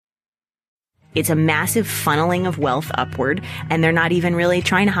It's a massive funneling of wealth upward, and they're not even really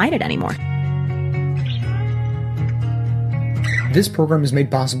trying to hide it anymore. This program is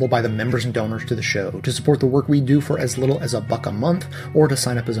made possible by the members and donors to the show. To support the work we do for as little as $1 a month, or to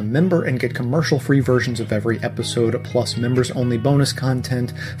sign up as a member and get commercial-free versions of every episode, plus members-only bonus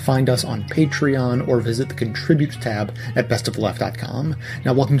content, find us on Patreon or visit the Contribute tab at bestoftheleft.com.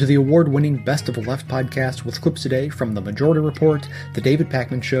 Now, welcome to the award-winning Best of the Left podcast with clips today from The Majority Report, The David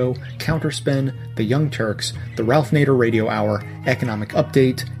Pakman Show, Counterspin, The Young Turks, The Ralph Nader Radio Hour, Economic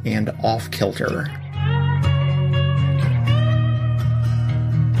Update, and Off Kilter.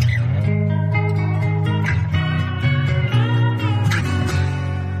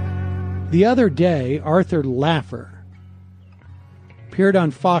 The other day, Arthur Laffer appeared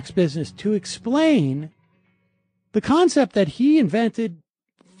on Fox Business to explain the concept that he invented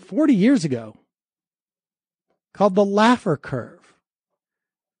 40 years ago called the Laffer curve,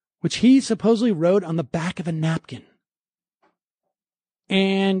 which he supposedly wrote on the back of a napkin.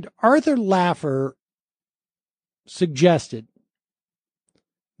 And Arthur Laffer suggested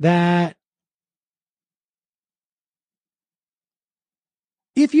that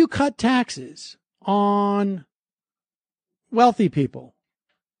if you cut taxes on wealthy people,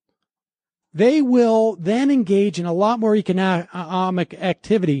 they will then engage in a lot more economic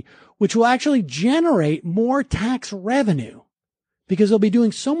activity, which will actually generate more tax revenue because they'll be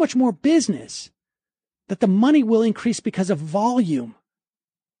doing so much more business that the money will increase because of volume.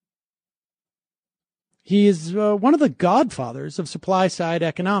 He is one of the godfathers of supply side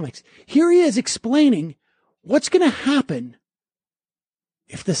economics. Here he is explaining what's going to happen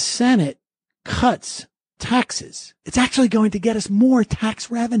if the Senate cuts taxes. It's actually going to get us more tax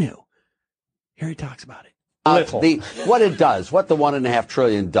revenue. Here he talks about it. What it does, what the $1.5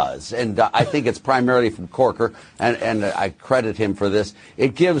 trillion does, and I think it's primarily from Corker, and I credit him for this.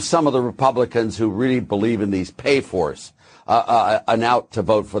 It gives some of the Republicans who really believe in these pay-fors an out to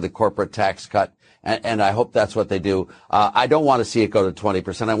vote for the corporate tax cut. And I hope that's what they do. I don't want to see it go to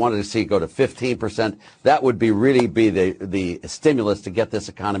 20%. I wanted to see it go to 15%. That would really be the stimulus to get this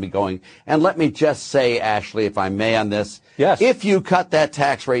economy going. And let me just say, Ashley, if I may on this. Yes. If you cut that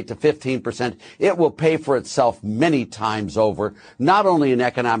tax rate to 15%, it will pay for itself many times over, not only in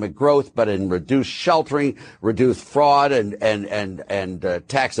economic growth, but in reduced sheltering, reduced fraud and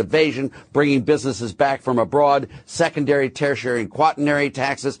tax evasion, bringing businesses back from abroad, secondary, tertiary, and quaternary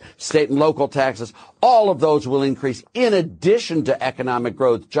taxes, state and local taxes. All of those will increase in addition to economic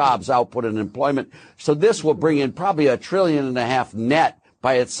growth, jobs, output, and employment. So this will bring in probably $1.5 trillion net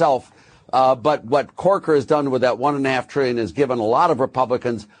by itself. But what Corker has done with that $1.5 trillion has given a lot of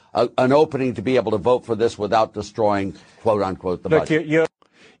Republicans an opening to be able to vote for this without destroying, quote unquote, the budget.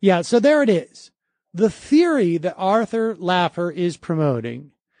 Yeah, so there it is. The theory that Arthur Laffer is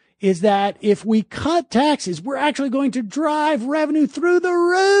promoting is that if we cut taxes, we're actually going to drive revenue through the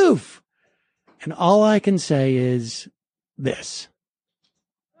roof. And all I can say is this.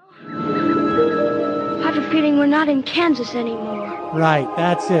 I have a feeling we're not in Kansas anymore. Right.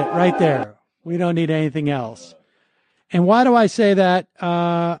 That's it. Right there. We don't need anything else. And why do I say that?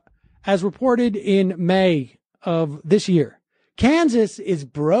 As reported in May of this year, Kansas is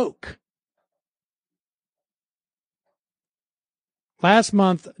broke. Last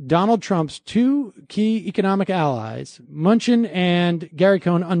month, Donald Trump's two key economic allies, Mnuchin and Gary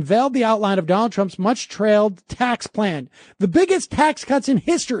Cohn, unveiled the outline of Donald Trump's much-trailed tax plan, the biggest tax cuts in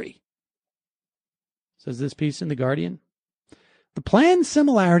history, says this piece in The Guardian. The plan's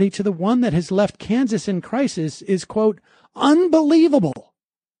similarity to the one that has left Kansas in crisis is, quote, unbelievable,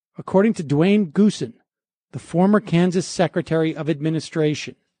 according to Dwayne Goosen, the former Kansas Secretary of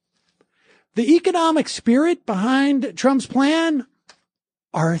Administration. The economic spirit behind Trump's plan?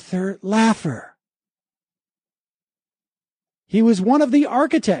 Arthur Laffer. He was one of the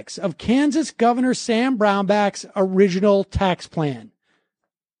architects of Kansas Governor Sam Brownback's original tax plan.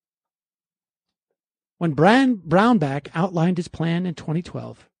 When Brownback outlined his plan in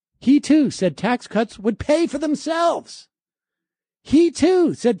 2012, he too said tax cuts would pay for themselves. He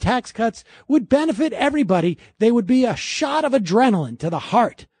too said tax cuts would benefit everybody. They would be a shot of adrenaline to the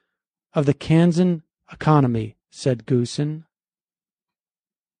heart of the Kansan economy, said Goosen.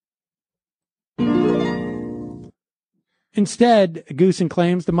 Instead, Goosen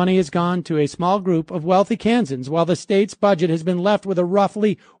claims the money has gone to a small group of wealthy Kansans, while the state's budget has been left with a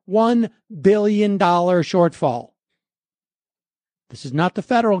roughly $1 billion shortfall. This is not the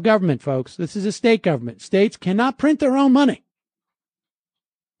federal government, folks. This is a state government. States cannot print their own money.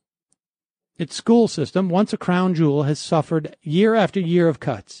 Its school system, once a crown jewel, has suffered year after year of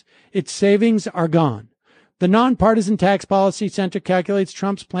cuts. Its savings are gone. The Nonpartisan Tax Policy Center calculates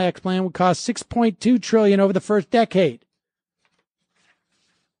Trump's tax plan would cost $6.2 trillion over the first decade.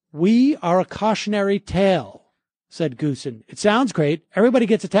 We are a cautionary tale, said Goosen. It sounds great. Everybody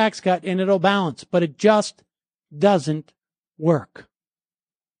gets a tax cut and it'll balance, but it just doesn't work.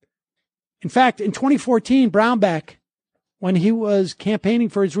 In fact, in 2014, Brownback, when he was campaigning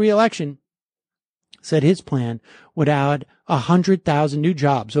for his reelection, said his plan would add 100,000 new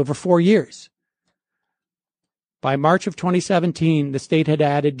jobs over 4 years. By March of 2017, the state had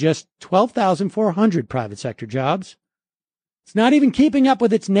added just 12,400 private sector jobs. It's not even keeping up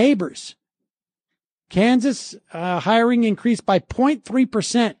with its neighbors. Kansas hiring increased by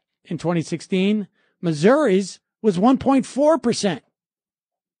 0.3% in 2016. Missouri's was 1.4%.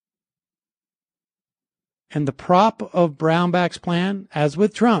 And the prop of Brownback's plan, as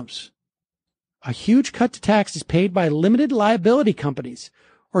with Trump's, a huge cut to taxes paid by limited liability companies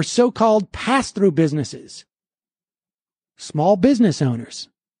or so-called pass-through businesses. Small business owners,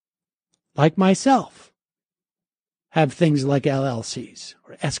 like myself, have things like LLCs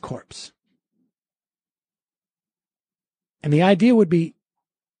or S-corps. And the idea would be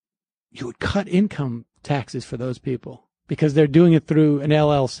you would cut income taxes for those people because they're doing it through an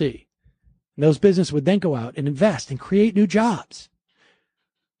LLC. And those businesses would then go out and invest and create new jobs.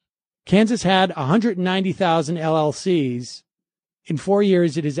 Kansas had 190,000 LLCs. In 4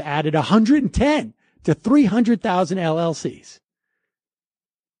 years, it has added 110 to 300,000 LLCs.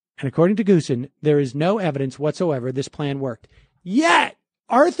 And according to Goosen, there is no evidence whatsoever this plan worked. Yet,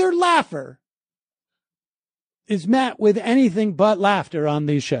 Arthur Laffer is met with anything but laughter on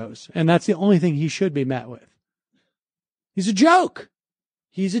these shows. And that's the only thing he should be met with. He's a joke.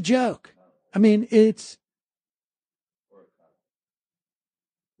 He's a joke. I mean, it's...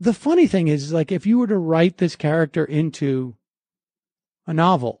 The funny thing is, like, if you were to write this character into a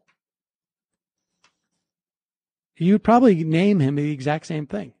novel, you'd probably name him the exact same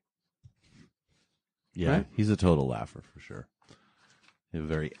thing. Yeah, right? He's a total laugher for sure.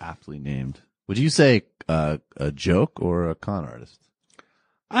 Very aptly named. Would you say a joke or a con artist?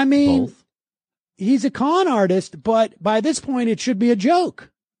 I mean, both? He's a con artist, but by this point it should be a joke,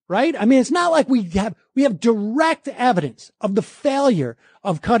 right? I mean, it's not like we have direct evidence of the failure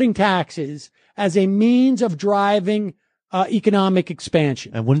of cutting taxes as a means of driving economic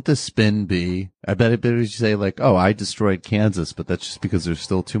expansion. And wouldn't the spin be, I bet it would say like, oh, I destroyed Kansas, but that's just because there's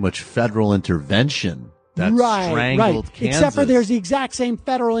still too much federal intervention that strangled Kansas. Except for there's the exact same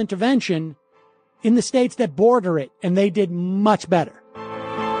federal intervention in the states that border it, and they did much better.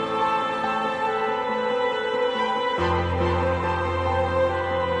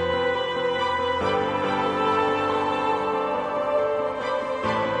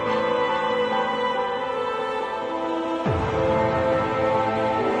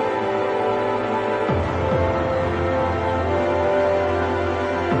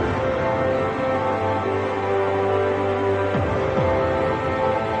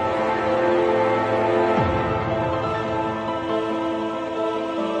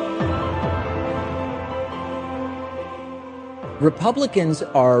 Republicans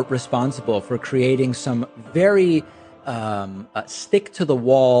are responsible for creating some very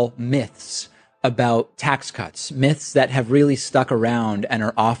stick-to-the-wall myths about tax cuts, myths that have really stuck around and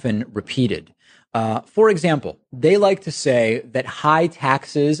are often repeated. For example, they like to say that high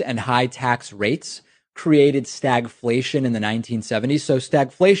taxes and high tax rates created stagflation in the 1970s. So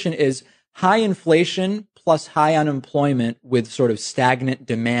stagflation is high inflation plus high unemployment with sort of stagnant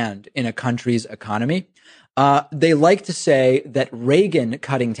demand in a country's economy. They like to say that Reagan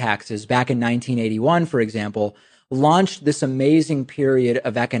cutting taxes back in 1981, for example, launched this amazing period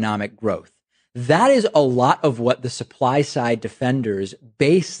of economic growth. That is a lot of what the supply side defenders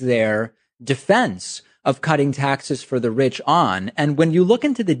base their defense of cutting taxes for the rich on. And when you look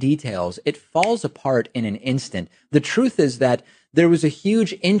into the details, it falls apart in an instant. The truth is that there was a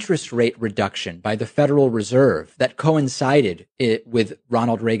huge interest rate reduction by the Federal Reserve that coincided with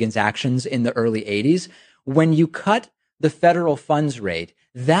Ronald Reagan's actions in the early 80s. When you cut the federal funds rate,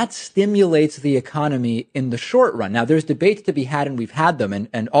 that stimulates the economy in the short run. Now, there's debates to be had, and we've had them,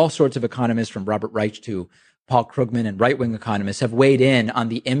 and all sorts of economists from Robert Reich to Paul Krugman and right-wing economists have weighed in on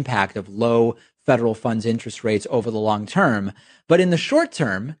the impact of low federal funds interest rates over the long term. But in the short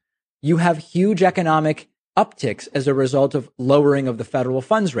term, you have huge economic upticks as a result of lowering of the federal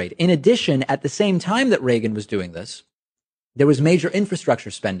funds rate. In addition, at the same time that Reagan was doing this, there was major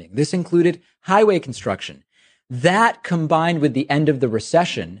infrastructure spending. This included highway construction. That, combined with the end of the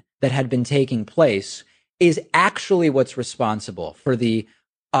recession that had been taking place, is actually what's responsible for the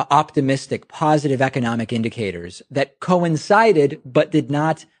optimistic, positive economic indicators that coincided but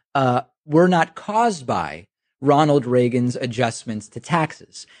were not caused by Ronald Reagan's adjustments to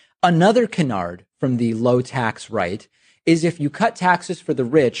taxes. Another canard from the low tax right is if you cut taxes for the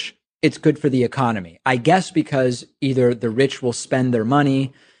rich, it's good for the economy. I guess because either the rich will spend their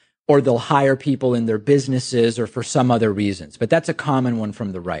money or they'll hire people in their businesses or for some other reasons. But that's a common one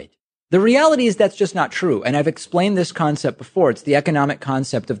from the right. The reality is that's just not true. And I've explained this concept before. It's the economic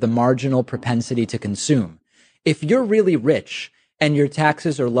concept of the marginal propensity to consume. If you're really rich and your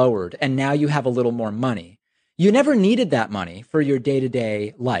taxes are lowered and now you have a little more money, you never needed that money for your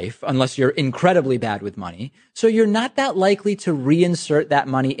day-to-day life unless you're incredibly bad with money. So you're not that likely to reinsert that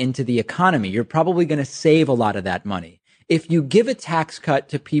money into the economy. You're probably going to save a lot of that money. If you give a tax cut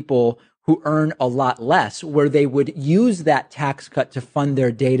to people who earn a lot less, where they would use that tax cut to fund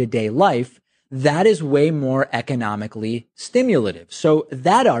their day-to-day life, that is way more economically stimulative. So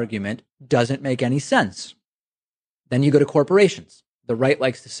that argument doesn't make any sense. Then you go to corporations. The right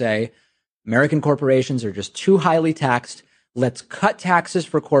likes to say, American corporations are just too highly taxed. Let's cut taxes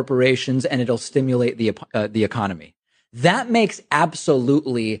for corporations and it'll stimulate the economy. That makes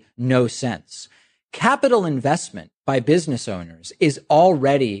absolutely no sense. Capital investment by business owners is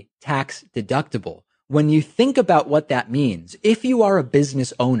already tax deductible. When you think about what that means, if you are a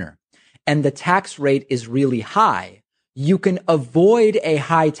business owner and the tax rate is really high, you can avoid a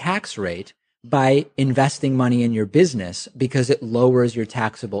high tax rate by investing money in your business because it lowers your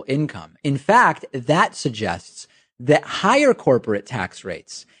taxable income. In fact, that suggests that higher corporate tax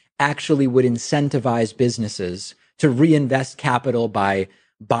rates actually would incentivize businesses to reinvest capital by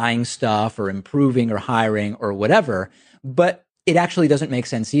buying stuff or improving or hiring or whatever. But it actually doesn't make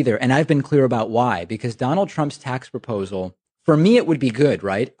sense either. And I've been clear about why, because Donald Trump's tax proposal, for me, it would be good,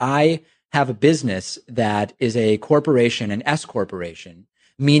 right? I have a business that is a corporation, an S corporation,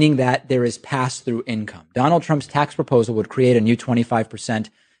 meaning that there is pass-through income. Donald Trump's tax proposal would create a new 25%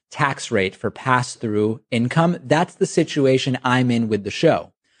 tax rate for pass-through income. That's the situation I'm in with the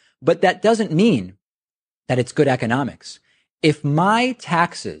show. But that doesn't mean that it's good economics. If my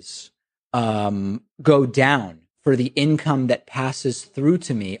taxes go down for the income that passes through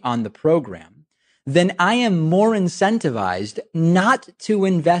to me on the program, then I am more incentivized not to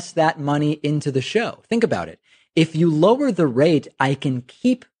invest that money into the show. Think about it. If you lower the rate I can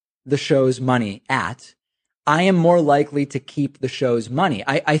keep the show's money at, I am more likely to keep the show's money.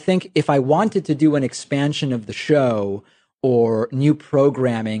 I think if I wanted to do an expansion of the show or new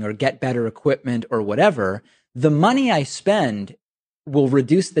programming or get better equipment or whatever, the money I spend will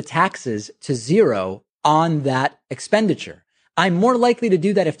reduce the taxes to zero on that expenditure. I'm more likely to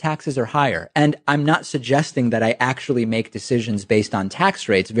do that if taxes are higher. And I'm not suggesting that I actually make decisions based on tax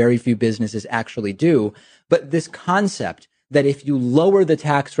rates. Very few businesses actually do. But this concept that if you lower the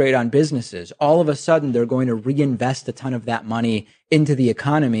tax rate on businesses, all of a sudden they're going to reinvest a ton of that money into the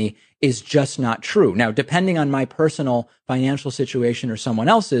economy is just not true. Now, depending on my personal financial situation or someone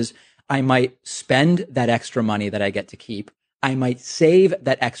else's, I might spend that extra money that I get to keep. I might save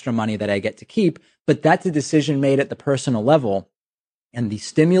that extra money that I get to keep, but that's a decision made at the personal level. And the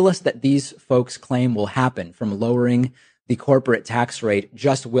stimulus that these folks claim will happen from lowering the corporate tax rate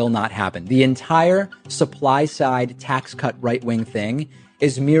just will not happen. The entire supply side tax cut right-wing thing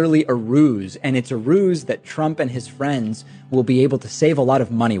is merely a ruse, and it's a ruse that Trump and his friends will be able to save a lot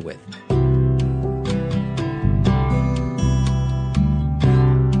of money with.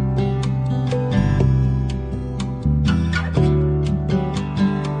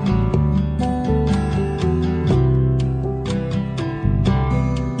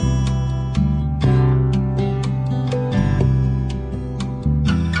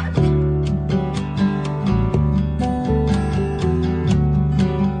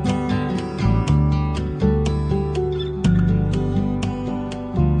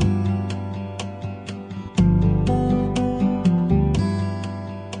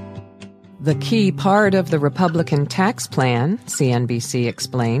 The key part of the Republican tax plan, CNBC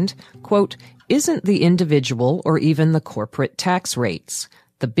explained, quote, isn't the individual or even the corporate tax rates.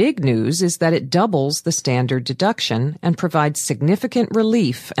 The big news is that it doubles the standard deduction and provides significant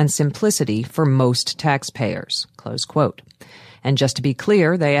relief and simplicity for most taxpayers, close quote. And just to be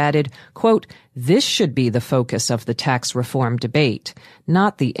clear, they added, quote, this should be the focus of the tax reform debate,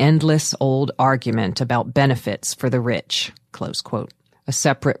 not the endless old argument about benefits for the rich, close quote. A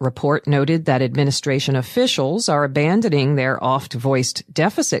separate report noted that administration officials are abandoning their oft-voiced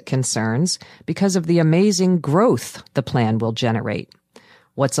deficit concerns because of the amazing growth the plan will generate.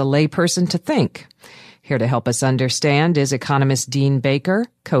 What's a layperson to think? Here to help us understand is economist Dean Baker,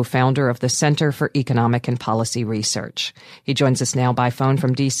 co-founder of the Center for Economic and Policy Research. He joins us now by phone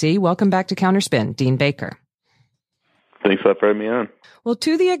from D.C. Welcome back to Counterspin, Dean Baker. Thanks a lot for having me on. Well,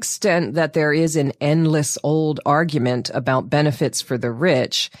 to the extent that there is an endless old argument about benefits for the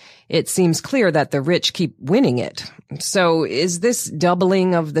rich, it seems clear that the rich keep winning it. So is this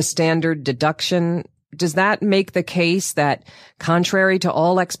doubling of the standard deduction, does that make the case that, contrary to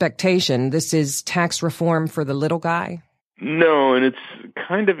all expectation, this is tax reform for the little guy? No, and it's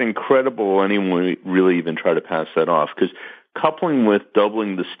kind of incredible anyone would really even try to pass that off, because coupling with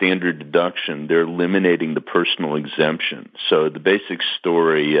doubling the standard deduction, they're eliminating the personal exemption. So the basic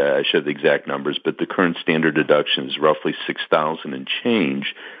story, I should have the exact numbers, but the current standard deduction is roughly $6,000 and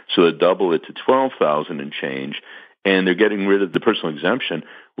change. So they double it to $12,000 and change, and they're getting rid of the personal exemption,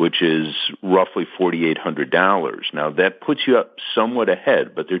 which is roughly $4,800. Now that puts you up somewhat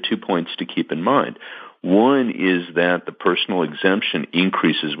ahead, but there are 2 points to keep in mind. One is that the personal exemption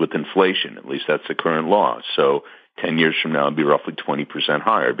increases with inflation. At least that's the current law. So 10 years from now, it'd be roughly 20%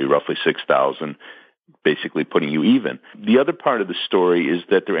 higher. It'd be roughly $6,000, basically putting you even. The other part of the story is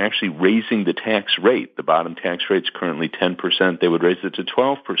that they're actually raising the tax rate. The bottom tax rate's currently 10%. They would raise it to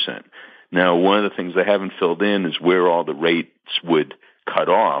 12%. Now, one of the things they haven't filled in is where all the rates would cut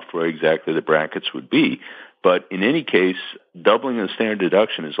off, where exactly the brackets would be. But in any case, doubling the standard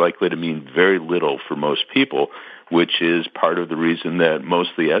deduction is likely to mean very little for most people, which is part of the reason that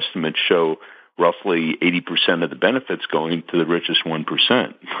most of the estimates show roughly 80% of the benefits going to the richest 1%.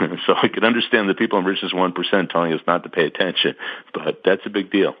 So I could understand the people in the richest 1% telling us not to pay attention, but that's a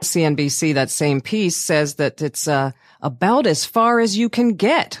big deal. CNBC, that same piece, says that it's about as far as you can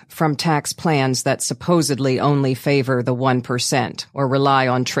get from tax plans that supposedly only favor the 1% or rely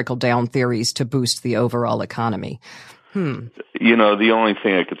on trickle-down theories to boost the overall economy. You know, the only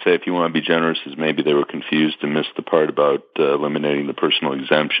thing I could say, if you want to be generous, is maybe they were confused and missed the part about eliminating the personal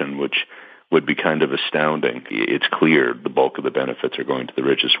exemption, which would be kind of astounding. It's clear the bulk of the benefits are going to the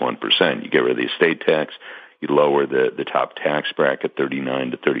richest 1%. You get rid of the estate tax, you lower the top tax bracket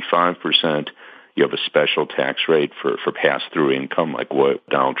 39 to 35%. You have a special tax rate for pass-through income, like what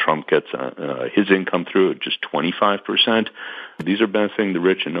Donald Trump gets his income through, at just 25%. These are benefiting the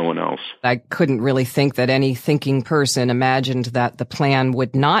rich and no one else. I couldn't really think that any thinking person imagined that the plan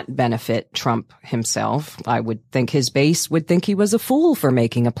would not benefit Trump himself. I would think his base would think he was a fool for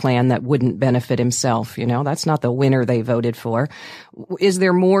making a plan that wouldn't benefit himself. You know, that's not the winner they voted for. Is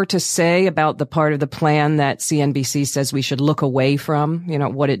there more to say about the part of the plan that CNBC says we should look away from, you know,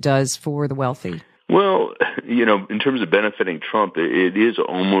 what it does for the wealthy? Well, you know, in terms of benefiting Trump, it is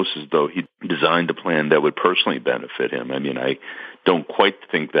almost as though he designed a plan that would personally benefit him. I mean, I don't quite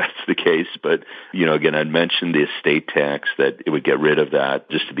think that's the case, but, you know, again, I'd mentioned the estate tax, that it would get rid of that.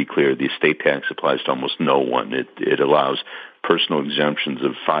 Just to be clear, the estate tax applies to almost no one. It allows personal exemptions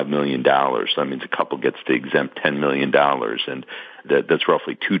of $5 million. So that means a couple gets to exempt $10 million, and that's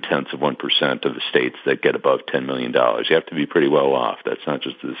roughly 0.2% of the states that get above $10 million. You have to be pretty well off. That's not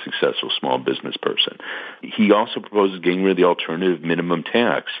just a successful small business person. He also proposes getting rid of the alternative minimum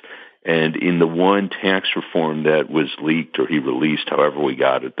tax. And in the one tax reform that was leaked, or he released, however we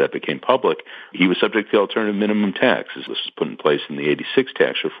got it, that became public, he was subject to the alternative minimum tax. This was put in place in the 86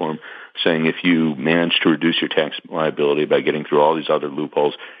 tax reform, saying if you manage to reduce your tax liability by getting through all these other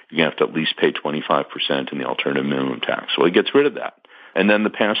loopholes, you're going to have to at least pay 25% in the alternative minimum tax. Well, he gets rid of that. And then the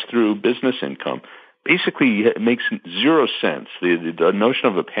pass-through business income. Basically, it makes zero sense. The notion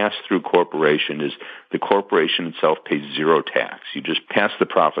of a pass-through corporation is the corporation itself pays zero tax. You just pass the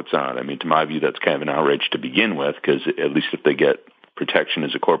profits on. I mean, to my view, that's kind of an outrage to begin with, because at least if they get protection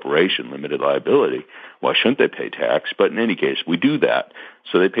as a corporation, limited liability, why shouldn't they pay tax? But in any case, we do that.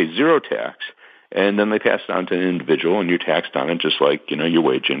 So they pay zero tax, and then they pass it on to an individual, and you're taxed on it just like, you know, your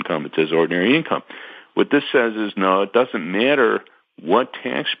wage income. It says ordinary income. What this says is, no, it doesn't matter what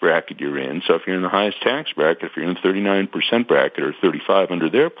tax bracket you're in. So if you're in the highest tax bracket, if you're in the 39% bracket or 35 under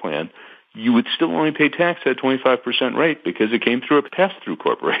their plan, you would still only pay tax at a 25% rate because it came through a pass-through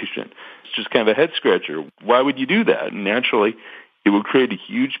corporation. It's just kind of a head-scratcher. Why would you do that? And naturally, it would create a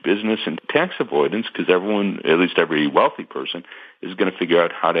huge business and tax avoidance, because everyone, at least every wealthy person, is going to figure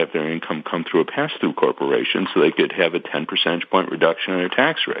out how to have their income come through a pass-through corporation so they could have a 10 percentage point reduction in their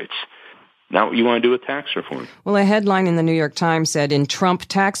tax rates. Not what you want to do with tax reform. Well, a headline in the New York Times said, in Trump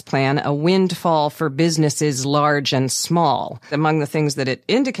tax plan, a windfall for businesses large and small. Among the things that it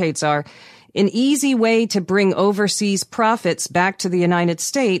indicates are an easy way to bring overseas profits back to the United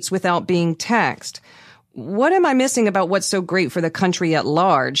States without being taxed. What am I missing about what's so great for the country at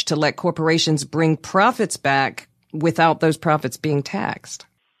large to let corporations bring profits back without those profits being taxed?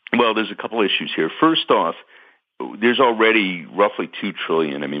 Well, there's a couple issues here. First off, there's already roughly $2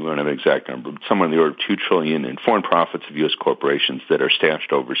 trillion, I mean, we don't have an exact number, but somewhere in the order of $2 trillion in foreign profits of U.S. corporations that are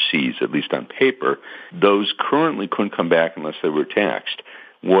stashed overseas, at least on paper. Those currently couldn't come back unless they were taxed.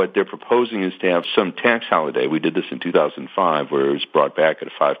 What they're proposing is to have some tax holiday. We did this in 2005 where it was brought back at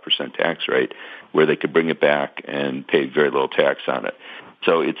a 5% tax rate where they could bring it back and pay very little tax on it.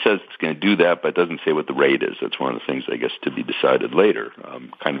 So it says it's going to do that, but it doesn't say what the rate is. That's one of the things, I guess, to be decided later,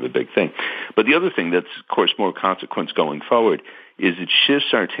 kind of a big thing. But the other thing that's, of course, more consequence going forward is it shifts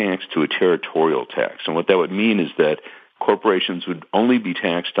our tax to a territorial tax. And what that would mean is that corporations would only be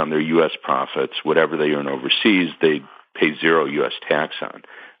taxed on their U.S. profits. Whatever they earn overseas, they pay zero U.S. tax on.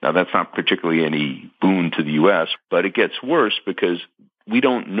 Now, that's not particularly any boon to the U.S., but it gets worse because we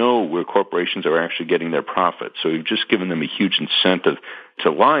don't know where corporations are actually getting their profits. So we've just given them a huge incentive to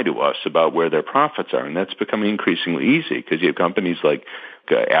lie to us about where their profits are. And that's becoming increasingly easy because you have companies like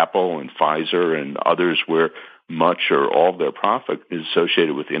Apple and Pfizer and others where much or all of their profit is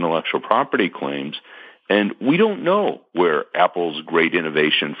associated with intellectual property claims. And we don't know where Apple's great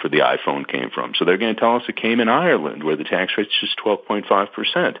innovation for the iPhone came from. So they're going to tell us it came in Ireland where the tax rate's just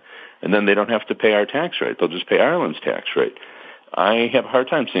 12.5%. And then they don't have to pay our tax rate. They'll just pay Ireland's tax rate. I have a hard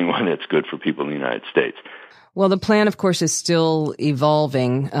time seeing why that's good for people in the United States. Well, the plan, of course, is still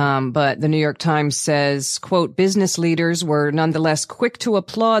evolving, but the New York Times says, quote, business leaders were nonetheless quick to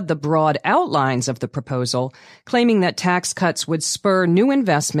applaud the broad outlines of the proposal, claiming that tax cuts would spur new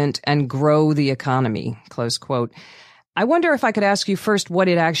investment and grow the economy, close quote. I wonder if I could ask you first what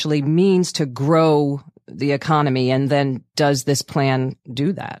it actually means to grow the economy, and then does this plan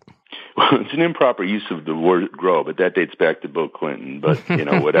do that? Well, it's an improper use of the word grow, but that dates back to Bill Clinton, but,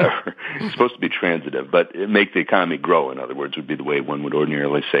 whatever. It's supposed to be transitive, but make the economy grow, in other words, would be the way one would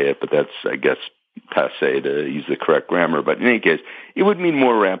ordinarily say it, but that's, I guess, passé to use the correct grammar. But in any case, it would mean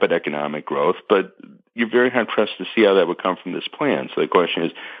more rapid economic growth, but you're very hard-pressed to see how that would come from this plan. So the question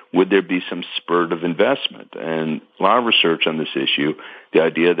is, would there be some spurt of investment? And a lot of research on this issue, the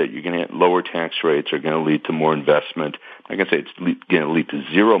idea that you're going to lower tax rates are going to lead to more investment. I'm not going to say it's going to lead to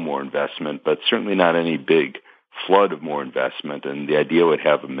zero more investment, but certainly not any big flood of more investment. And the idea would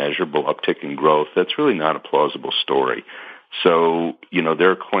have a measurable uptick in growth. That's really not a plausible story. So,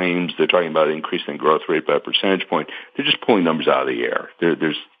 their claims, they're talking about increasing growth rate by a percentage point. They're just pulling numbers out of the air.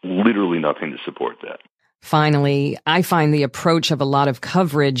 There's literally nothing to support that. Finally, I find the approach of a lot of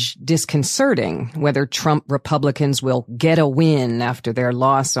coverage disconcerting, whether Trump Republicans will get a win after their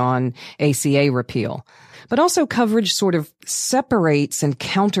loss on ACA repeal. But also coverage sort of separates and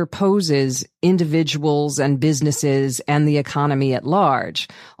counterposes individuals and businesses and the economy at large,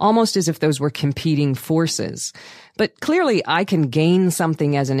 almost as if those were competing forces. But clearly I can gain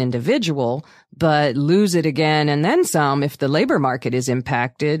something as an individual, but lose it again and then some if the labor market is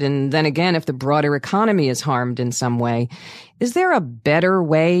impacted, and then again if the broader economy is harmed in some way. Is there a better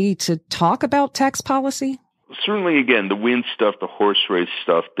way to talk about tax policy? Certainly, again, the wind stuff, the horse race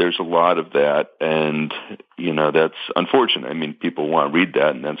stuff, there's a lot of that, and, that's unfortunate. I mean, people want to read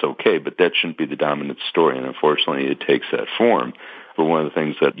that, and that's okay, but that shouldn't be the dominant story, and unfortunately it takes that form. For one of the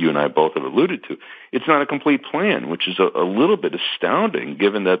things that you and I both have alluded to, it's not a complete plan, which is a little bit astounding,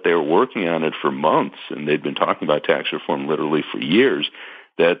 given that they were working on it for months, and they'd been talking about tax reform literally for years,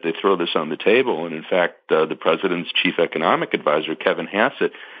 that they throw this on the table. And in fact, the president's chief economic advisor, Kevin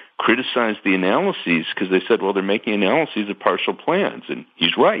Hassett, criticized the analyses because they said, well, they're making analyses of partial plans. And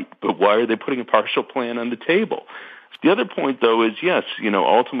he's right, but why are they putting a partial plan on the table? The other point, though, is yes,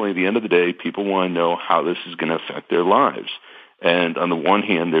 ultimately at the end of the day, people want to know how this is going to affect their lives. And on the one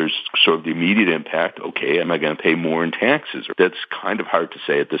hand, there's sort of the immediate impact. Okay, am I going to pay more in taxes? That's kind of hard to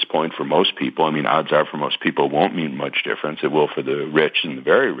say at this point for most people. I mean, odds are for most people it won't mean much difference. It will for the rich and the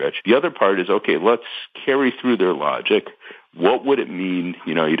very rich. The other part is, okay, let's carry through their logic. What would it mean?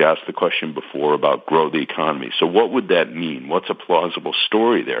 You'd asked the question before about grow the economy. So what would that mean? What's a plausible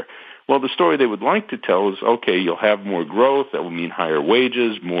story there? Well, the story they would like to tell is, okay, you'll have more growth. That will mean higher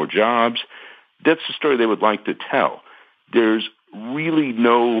wages, more jobs. That's the story they would like to tell. There's really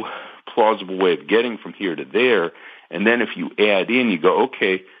no plausible way of getting from here to there. And then if you add in, you go,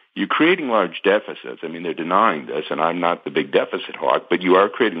 okay, you're creating large deficits. I mean, they're denying this, and I'm not the big deficit hawk, but you are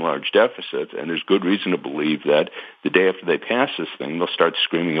creating large deficits, and there's good reason to believe that the day after they pass this thing, they'll start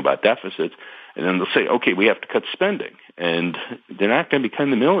screaming about deficits, and then they'll say, okay, we have to cut spending. And they're not going to be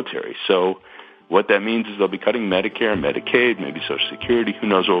cutting the military. So what that means is they'll be cutting Medicare and Medicaid, maybe Social Security. Who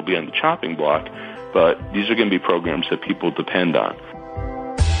knows what will be on the chopping block. But these are going to be programs that people depend on.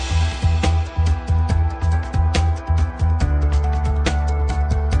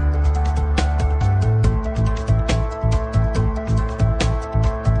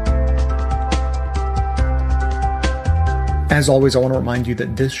 As always, I want to remind you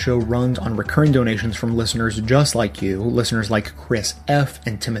that this show runs on recurring donations from listeners just like you, listeners like Chris F.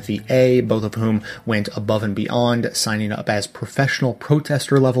 and Timothy A., both of whom went above and beyond, signing up as professional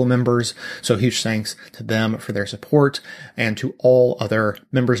protester level members. So huge thanks to them for their support, and to all other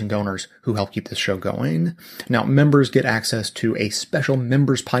members and donors who help keep this show going. Now, members get access to a special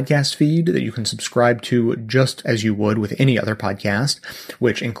members podcast feed that you can subscribe to just as you would with any other podcast,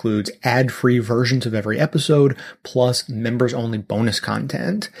 which includes ad-free versions of every episode, plus members-only bonus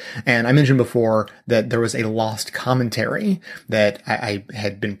content. And I mentioned before that there was a lost commentary that I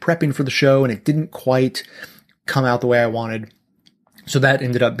had been prepping for the show, and it didn't quite come out the way I wanted. So that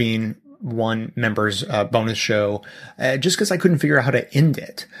ended up being one member's bonus show, just because I couldn't figure out how to end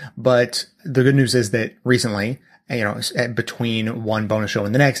it. But the good news is that recently, between one bonus show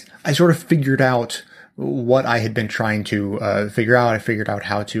and the next, I sort of figured out what I had been trying to figure out. I figured out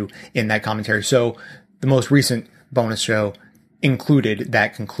how to end that commentary. So the most recent bonus show included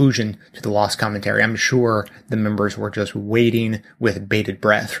that conclusion to the lost commentary. I'm sure the members were just waiting with bated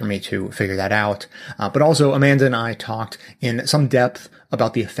breath for me to figure that out. But also, Amanda and I talked in some depth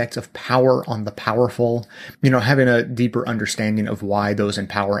about the effects of power on the powerful, having a deeper understanding of why those in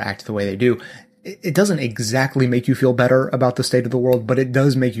power act the way they do. It doesn't exactly make you feel better about the state of the world, but it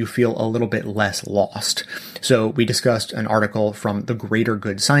does make you feel a little bit less lost. So we discussed an article from the Greater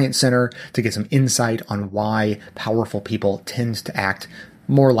Good Science Center to get some insight on why powerful people tend to act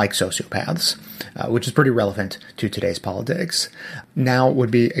more like sociopaths, which is pretty relevant to today's politics. Now would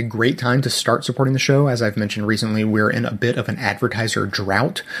be a great time to start supporting the show. As I've mentioned recently, we're in a bit of an advertiser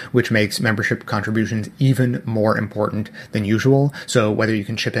drought, which makes membership contributions even more important than usual. So whether you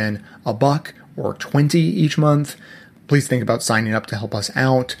can chip in $1 or $20 each month, please think about signing up to help us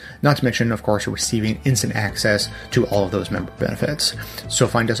out, not to mention, of course, receiving instant access to all of those member benefits. So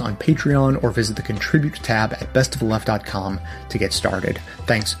find us on Patreon or visit the Contribute tab at bestoftheleft.com to get started.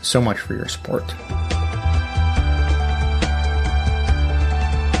 Thanks so much for your support.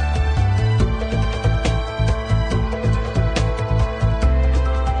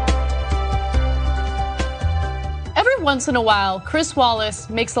 Once in a while, Chris Wallace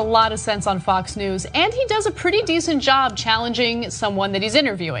makes a lot of sense on Fox News, and he does a pretty decent job challenging someone that he's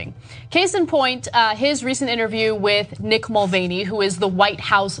interviewing. Case in point, his recent interview with Nick Mulvaney, who is the White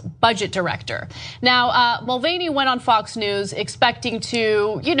House budget director. Now, Mulvaney went on Fox News expecting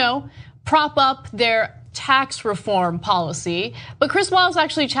to, prop up their tax reform policy, but Chris Wallace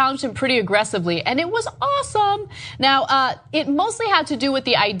actually challenged him pretty aggressively, and it was awesome. Now, it mostly had to do with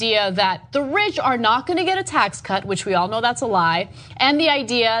the idea that the rich are not going to get a tax cut, which we all know that's a lie, and the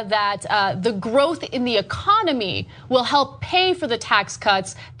idea that the growth in the economy will help pay for the tax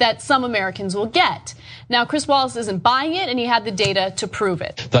cuts that some Americans will get. Now, Chris Wallace isn't buying it, and he had the data to prove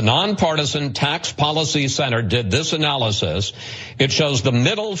it. The Nonpartisan Tax Policy Center did this analysis. It shows the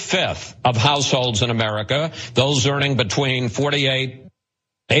middle fifth of households in America, those earning between $48,000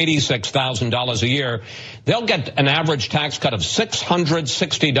 $86,000 a year, they'll get an average tax cut of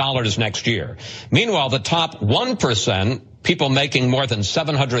 $660 next year. Meanwhile, the top 1%, people making more than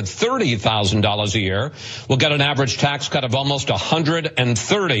 $730,000 a year, will get an average tax cut of almost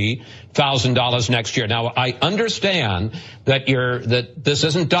 $130,000 next year. Now, I understand that this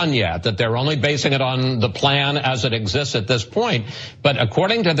isn't done yet, that they're only basing it on the plan as it exists at this point. But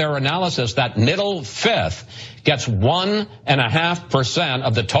according to their analysis, that middle fifth gets 1.5%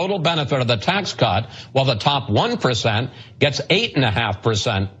 of the total benefit of the tax cut, while the top 1% gets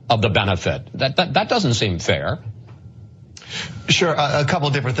 8.5% of the benefit. That doesn't seem fair. Sure, a couple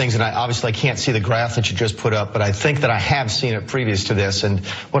of different things, and I can't see the graph that you just put up, but I think that I have seen it previous to this. And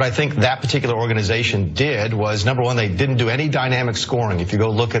what I think that particular organization did was, number one, they didn't do any dynamic scoring. If you go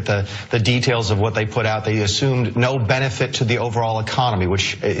look at the details of what they put out, they assumed no benefit to the overall economy,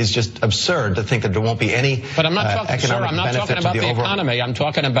 which is just absurd to think that there won't be any But I'm not talking, sir, I'm not talking about the economy. I'm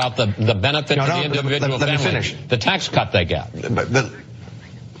talking about the benefit to the individual family. Let me finish. The tax cut they get.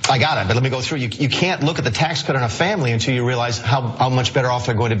 I got it, but let me go through. You can't look at the tax cut on a family until you realize how much better off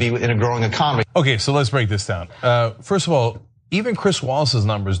they're going to be in a growing economy. Okay, so let's break this down. First of all, even Chris Wallace's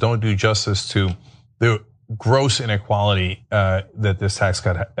numbers don't do justice to the gross inequality that this tax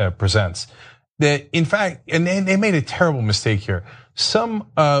cut presents. In fact, and they made a terrible mistake here. Some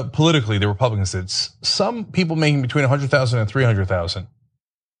politically, the Republicans did. Some people making between $100,000 and $300,000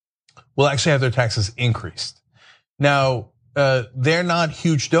 will actually have their taxes increased. Now, they're not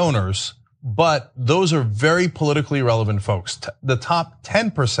huge donors, but those are very politically relevant folks. The top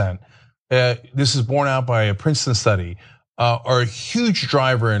 10%, this is borne out by a Princeton study, are a huge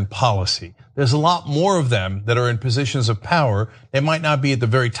driver in policy. There's a lot more of them that are in positions of power. They might not be at the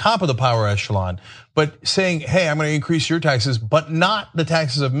very top of the power echelon, but saying, hey, I'm going to increase your taxes, but not the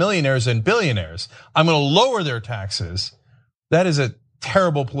taxes of millionaires and billionaires. I'm going to lower their taxes. That is a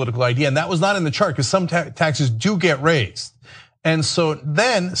terrible political idea. And that was not in the chart because some taxes do get raised. And so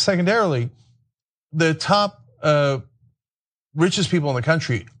then secondarily, the top richest people in the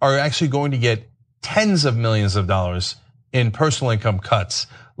country are actually going to get tens of millions of dollars in personal income cuts,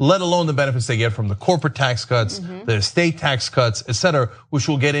 let alone the benefits they get from the corporate tax cuts, the estate tax cuts, et cetera, which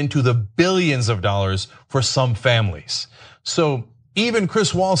will get into the billions of dollars for some families. So even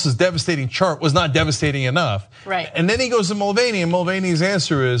Chris Wallace's devastating chart was not devastating enough. Right. And then he goes to Mulvaney, and Mulvaney's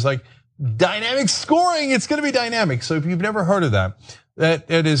answer is like, dynamic scoring, it's gonna be dynamic. So if you've never heard of that,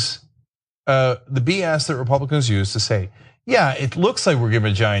 that is the BS that Republicans use to say, yeah, it looks like we're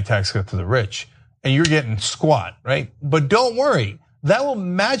giving a giant tax cut to the rich, and you're getting squat, right? But don't worry, that will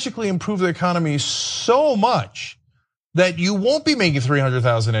magically improve the economy so much that you won't be making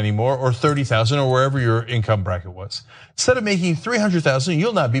 $300,000 anymore, or $30,000, or wherever your income bracket was. Instead of making $300,000,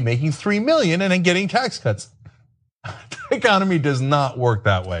 you'll not be making $3 million and then getting tax cuts. The economy does not work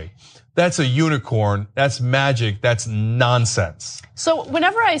that way. That's a unicorn, that's magic, that's nonsense. So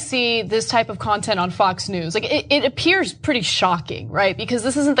whenever I see this type of content on Fox News, like it appears pretty shocking, right? Because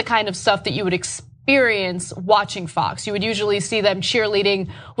this isn't the kind of stuff that you would experience watching Fox. You would usually see them cheerleading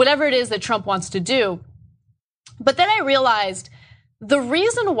whatever it is that Trump wants to do. But then I realized the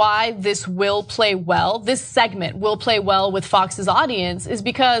reason why this will play well, this segment will play well with Fox's audience, is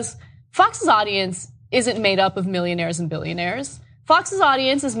because Fox's audience isn't made up of millionaires and billionaires. Fox's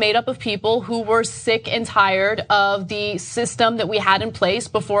audience is made up of people who were sick and tired of the system that we had in place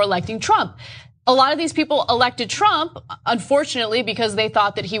before electing Trump. A lot of these people elected Trump, unfortunately, because they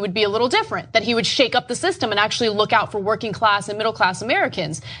thought that he would be a little different, that he would shake up the system and actually look out for working class and middle class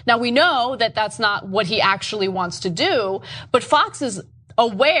Americans. Now we know that that's not what he actually wants to do, but Fox is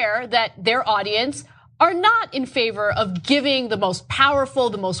aware that their audience are not in favor of giving the most powerful,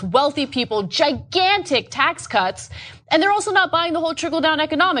 the most wealthy people gigantic tax cuts. And they're also not buying the whole trickle-down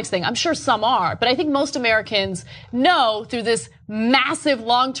economics thing. I'm sure some are, but I think most Americans know through this massive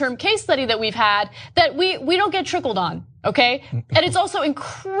long-term case study that we've had that we don't get trickled on, okay? And it's also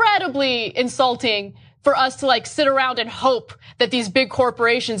incredibly insulting for us to like sit around and hope that these big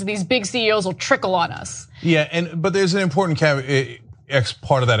corporations and these big CEOs will trickle on us. Yeah, but there's an important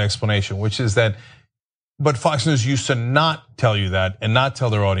part of that explanation, which is that but Fox News used to not tell you that and not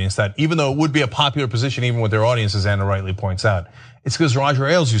tell their audience that, even though it would be a popular position even with their audience, as Anna rightly points out. It's because Roger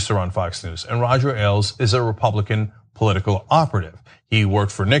Ailes used to run Fox News, and Roger Ailes is a Republican political operative. He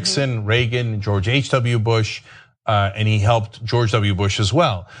worked for Nixon, Reagan, George H.W. Bush, and he helped George W. Bush as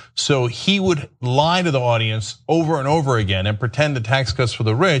well. So he would lie to the audience over and over again and pretend the tax cuts for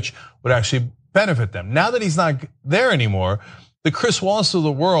the rich would actually benefit them. Now that he's not there anymore, the Chris Wallace of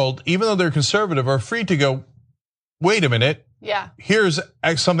the world, even though they're conservative, are free to go, wait a minute. Yeah. Here's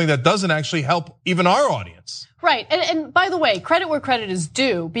something that doesn't actually help even our audience. Right, and by the way, credit where credit is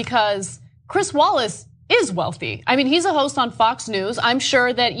due, because Chris Wallace is wealthy. I mean, he's a host on Fox News. I'm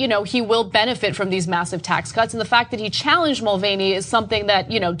sure that, he will benefit from these massive tax cuts. And the fact that he challenged Mulvaney is something that,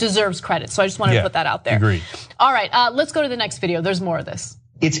 deserves credit. So I just wanted to put that out there. Agreed. All right, let's go to the next video. There's more of this.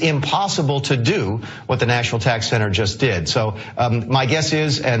 It's impossible to do what the National Tax Center just did. So my guess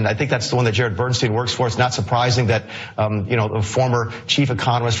is, and I think that's the one that Jared Bernstein works for, it's not surprising that the former chief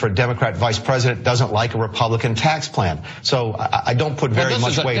economist for a Democrat vice president doesn't like a Republican tax plan. So I don't put very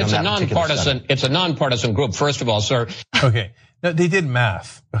much weight on that particular study. It's a nonpartisan group, first of all, sir. Okay. Now, they did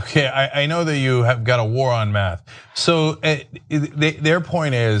math. Okay, I know that you have got a war on math. So their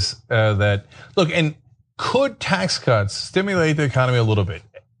point is that, look, and could tax cuts stimulate the economy a little bit?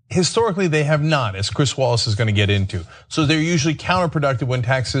 Historically, they have not, as Chris Wallace is going to get into. So they're usually counterproductive when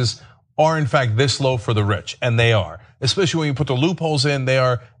taxes are in fact this low for the rich, and they are. Especially when you put the loopholes in, they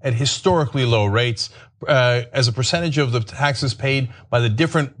are at historically low rates. As a percentage of the taxes paid by the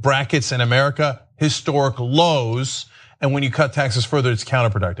different brackets in America, historic lows. And when you cut taxes further, it's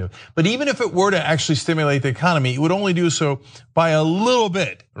counterproductive. But even if it were to actually stimulate the economy, it would only do so by a little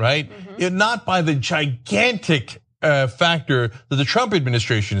bit, right? Not by the gigantic factor that the Trump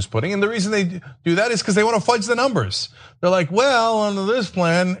administration is putting. And the reason they do that is because they want to fudge the numbers. They're like, well, under this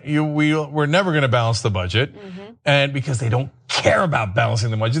plan, we're never going to balance the budget. And because they don't care about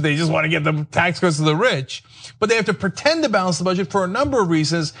balancing the budget, they just want to get the tax cuts to the rich. But they have to pretend to balance the budget for a number of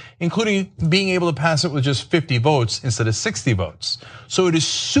reasons, including being able to pass it with just 50 votes instead of 60 votes. So it is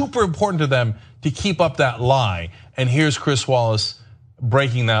super important to them to keep up that lie. And here's Chris Wallace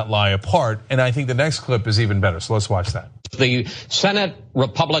breaking that lie apart. And I think the next clip is even better. So let's watch that. The Senate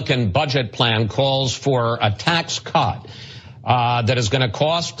Republican budget plan calls for a tax cut that is going to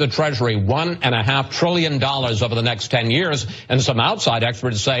cost the Treasury $1.5 trillion over the next 10 years. And some outside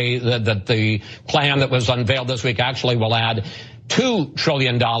experts say that the plan that was unveiled this week actually will add $2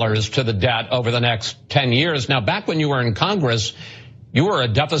 trillion to the debt over the next 10 years. Now, back when you were in Congress, you were a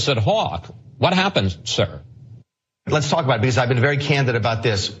deficit hawk. What happened, sir? Let's talk about it, because I've been very candid about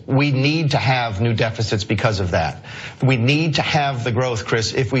this. We need to have new deficits because of that. We need to have the growth,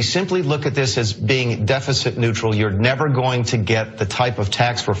 Chris. If we simply look at this as being deficit neutral, you're never going to get the type of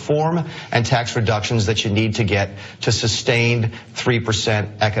tax reform and tax reductions that you need to get to sustained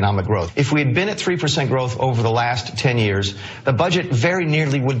 3% economic growth. If we had been at 3% growth over the last 10 years, the budget very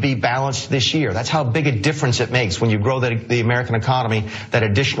nearly would be balanced this year. That's how big a difference it makes when you grow the American economy, that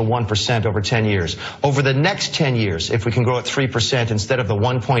additional 1% over 10 years. Over the next 10 years, if we can grow at 3% instead of the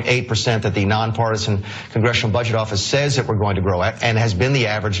 1.8% that the nonpartisan Congressional Budget Office says that we're going to grow at, and has been the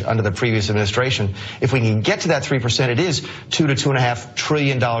average under the previous administration, if we can get to that 3%, it is $2 to $2.5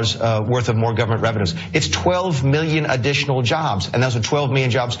 trillion worth of more government revenues. It's 12 million additional jobs, and those are 12 million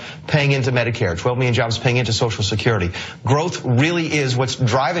jobs paying into Medicare, 12 million jobs paying into Social Security. Growth really is what's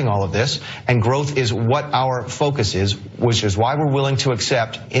driving all of this, and growth is what our focus is, which is why we're willing to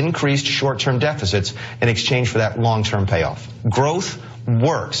accept increased short-term deficits in exchange for that long-term payoff. Growth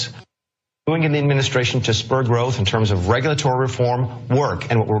works. Doing in the administration to spur growth in terms of regulatory reform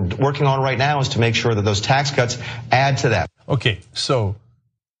work. And what we're working on right now is to make sure that those tax cuts add to that. Okay, so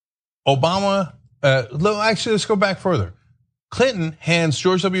Obama, actually, let's go back further. Clinton hands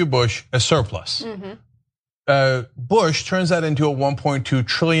George W. Bush a surplus. Bush turns that into a $1.2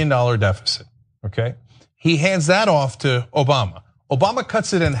 trillion deficit, okay? He hands that off to Obama. Obama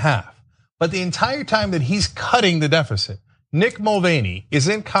cuts it in half. But the entire time that he's cutting the deficit, Nick Mulvaney is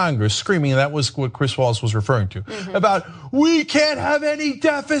in Congress screaming, and that was what Chris Wallace was referring to, about we can't have any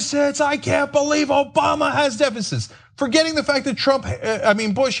deficits. I can't believe Obama has deficits. Forgetting the fact that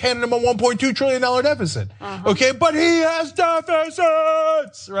Bush handed him a $1.2 trillion deficit. Okay, but he has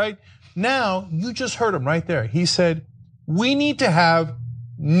deficits, right? Now, you just heard him right there. He said, we need to have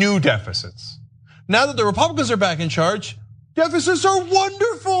new deficits. Now that the Republicans are back in charge, deficits are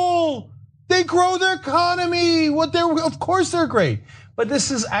wonderful. They grow their economy. Of course they're great. But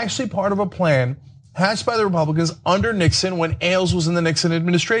this is actually part of a plan hatched by the Republicans under Nixon when Ailes was in the Nixon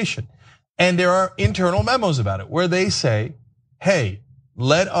administration. And there are internal memos about it where they say, hey,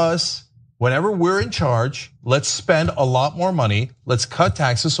 let us, whenever we're in charge, let's spend a lot more money. Let's cut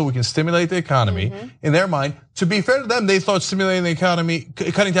taxes so we can stimulate the economy. In their mind, to be fair to them, they thought stimulating the economy,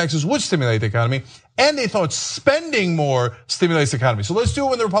 cutting taxes would stimulate the economy. And they thought spending more stimulates the economy. So let's do it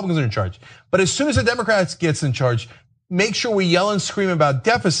when the Republicans are in charge. But as soon as the Democrats gets in charge, make sure we yell and scream about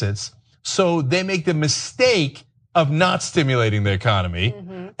deficits so they make the mistake of not stimulating the economy.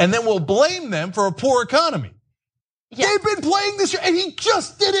 And then we'll blame them for a poor economy. They've been playing this, and he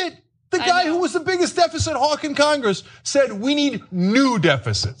just did it. The guy who was the biggest deficit hawk in Congress said we need new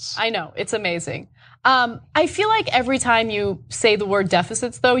deficits. I know, it's amazing. I feel like every time you say the word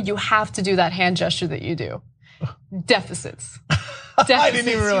deficits, though, you have to do that hand gesture that you do. Deficits. I didn't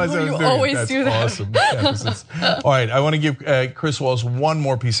even realize I was doing always That's do that. Awesome. Deficits. All right, I want to give Chris Wallace one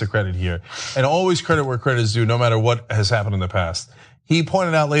more piece of credit here, and always credit where credit is due, no matter what has happened in the past. He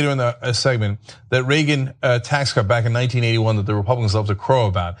pointed out later in the segment that Reagan tax cut back in 1981 that the Republicans love to crow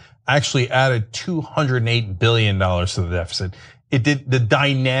about actually added $208 billion to the deficit. The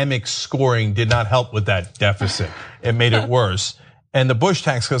dynamic scoring did not help with that deficit. It made it worse. And the Bush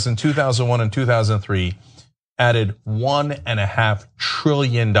tax cuts in 2001 and 2003 added $1.5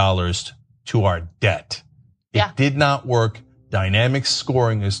 trillion to our debt. It did not work. Dynamic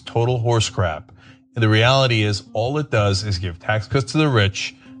scoring is total horse crap. And the reality is all it does is give tax cuts to the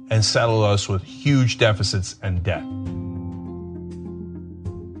rich and saddle us with huge deficits and debt.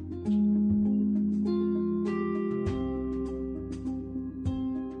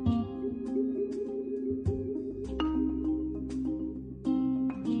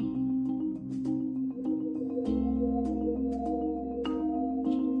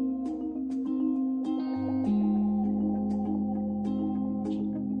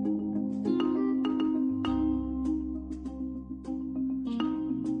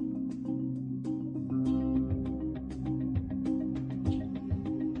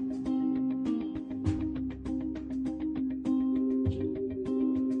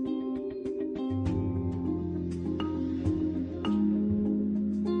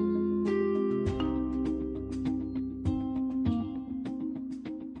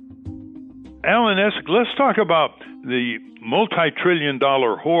 Alan Essig, let's talk about the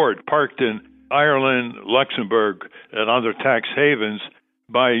multi-trillion-dollar hoard parked in Ireland, Luxembourg, and other tax havens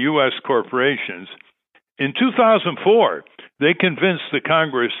by U.S. corporations. In 2004, they convinced the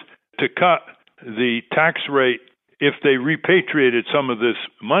Congress to cut the tax rate if they repatriated some of this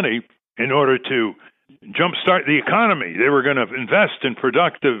money in order to jumpstart the economy. They were going to invest in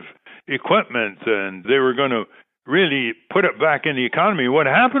productive equipment, and they were going to really put it back in the economy. What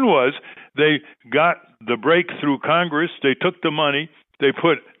happened was they got the break through Congress. They took the money. They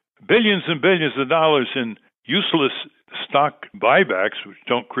put billions and billions of dollars in useless stock buybacks, which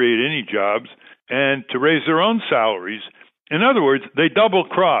don't create any jobs, and to raise their own salaries. In other words, they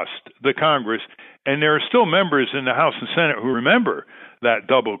double-crossed the Congress, and there are still members in the House and Senate who remember that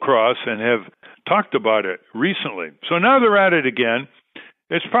double cross and have talked about it recently. So now they're at it again.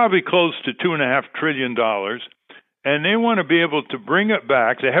 It's probably close to $2.5 trillion, and they want to be able to bring it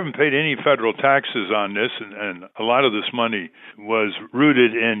back. They haven't paid any federal taxes on this, and a lot of this money was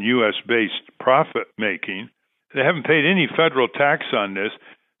rooted in U.S.-based profit making. They haven't paid any federal tax on this,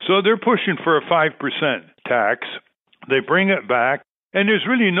 so they're pushing for a 5% tax. They bring it back, and there's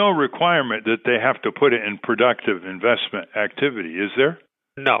really no requirement that they have to put it in productive investment activity, is there?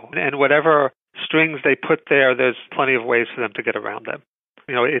 No, and whatever strings they put there, there's plenty of ways for them to get around them.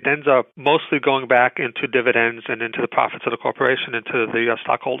 You know, it ends up mostly going back into dividends and into the profits of the corporation, into the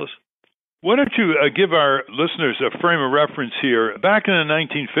stockholders. Why don't you give our listeners a frame of reference here? Back in the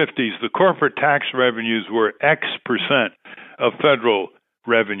 1950s, the corporate tax revenues were X% of federal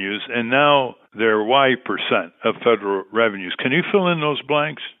revenues, and now they're Y% of federal revenues. Can you fill in those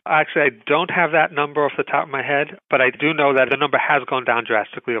blanks? Actually, I don't have that number off the top of my head, but I do know that the number has gone down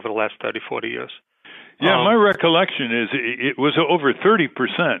drastically over the last 30, 40 years. Yeah, my recollection is it was over 30%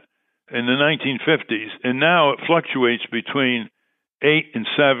 in the 1950s, and now it fluctuates between 8 and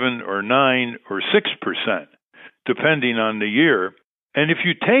 7 or 9 or 6%, depending on the year. And if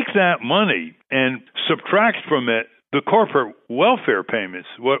you take that money and subtract from it the corporate welfare payments,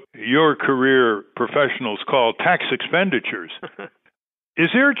 what your career professionals call tax expenditures, is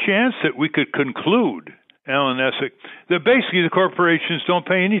there a chance that we could conclude, Alan Essig, that basically the corporations don't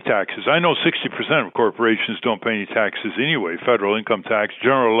pay any taxes? I know 60% of corporations don't pay any taxes anyway, federal income tax.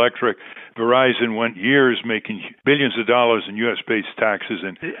 General Electric, Verizon went years making billions of dollars in U.S.-based taxes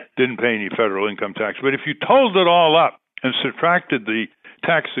and didn't pay any federal income tax. But if you totaled it all up and subtracted the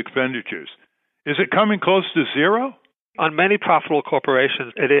tax expenditures, is it coming close to zero? On many profitable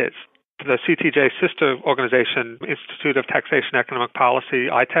corporations, it is. The CTJ sister organization, Institute of Taxation and Economic Policy,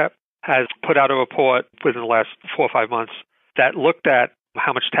 ITEP, has put out a report within the last 4 or 5 months that looked at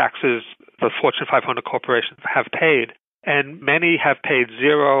how much taxes the Fortune 500 corporations have paid. And many have paid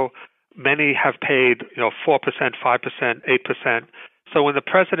zero. Many have paid 4%, 5%, 8%. So when the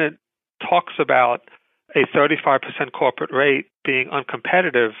president talks about a 35% corporate rate being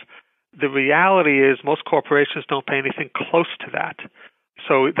uncompetitive, the reality is most corporations don't pay anything close to that.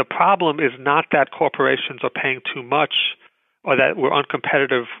 So the problem is not that corporations are paying too much or that we're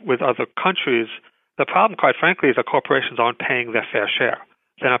uncompetitive with other countries. The problem, quite frankly, is that corporations aren't paying their fair share.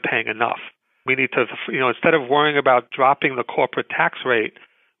 They're not paying enough. We need to, instead of worrying about dropping the corporate tax rate,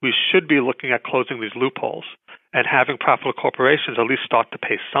 we should be looking at closing these loopholes and having profitable corporations at least start to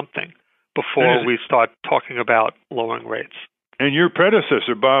pay something before we start talking about lowering rates. And your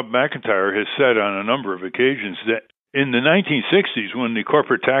predecessor, Bob McIntyre, has said on a number of occasions that in the 1960s, when the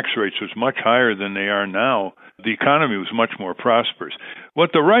corporate tax rates was much higher than they are now, the economy was much more prosperous. What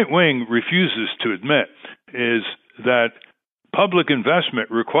the right wing refuses to admit is that public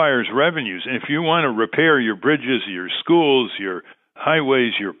investment requires revenues. And if you want to repair your bridges, your schools, your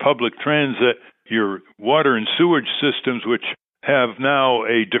highways, your public transit, your water and sewage systems, which have now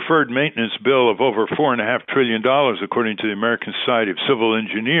a deferred maintenance bill of over $4.5 trillion, according to the American Society of Civil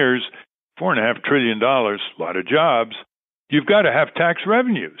Engineers. $4.5 trillion, a lot of jobs. You've got to have tax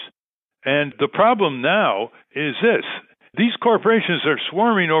revenues. And the problem now is this. These corporations are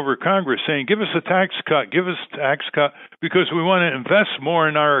swarming over Congress saying, give us a tax cut, because we want to invest more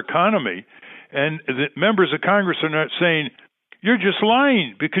in our economy. And the members of Congress are not saying, you're just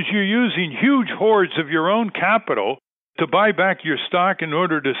lying because you're using huge hordes of your own capital to buy back your stock in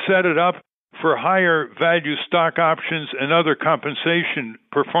order to set it up for higher value stock options and other compensation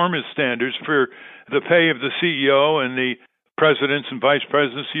performance standards for the pay of the CEO and the presidents and vice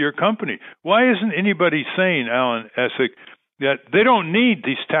presidents of your company. Why isn't anybody saying, Alan Essig, that they don't need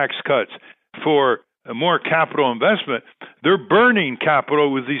these tax cuts for more capital investment? They're burning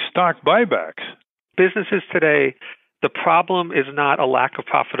capital with these stock buybacks. Businesses today, the problem is not a lack of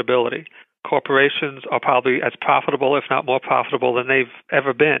profitability. corporations are probably as profitable, if not more profitable, than they've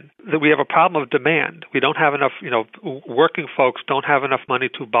ever been. That we have a problem of demand. We don't have enough, working folks don't have enough money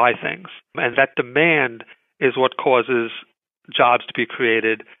to buy things. And that demand is what causes jobs to be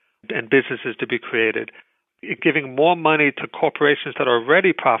created and businesses to be created. Giving more money to corporations that are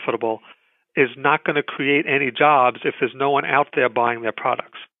already profitable is not going to create any jobs if there's no one out there buying their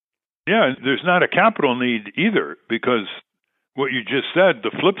products. Yeah, there's not a capital need either, because what you just said,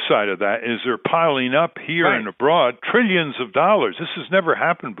 the flip side of that is they're piling up here and abroad trillions of dollars. This has never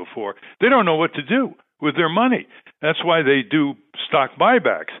happened before. They don't know what to do with their money. That's why they do stock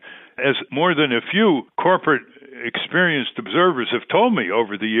buybacks. As more than a few corporate experienced observers have told me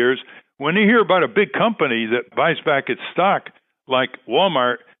over the years, when you hear about a big company that buys back its stock, like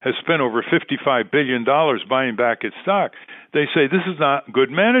Walmart has spent over $55 billion buying back its stock, they say this is not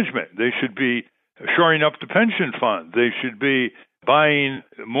good management. They should be shoring up the pension fund. They should be buying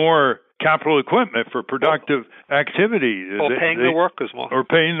more capital equipment for productive activity. Or paying the workers more. Or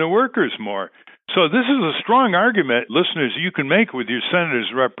paying the workers more. So this is a strong argument, listeners, you can make with your senator's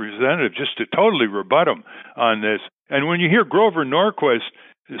representative just to totally rebut them on this. And when you hear Grover Norquist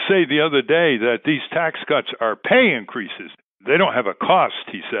say the other day that these tax cuts are pay increases, they don't have a cost,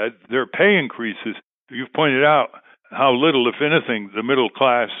 he said. They're pay increases. You've pointed out how little, if anything, the middle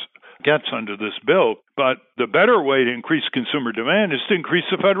class gets under this bill. But the better way to increase consumer demand is to increase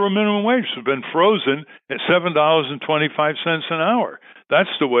the federal minimum wage. It's been frozen at $7.25 an hour.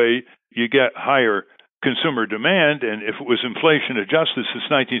 That's the way you get higher consumer demand. And if it was inflation adjusted since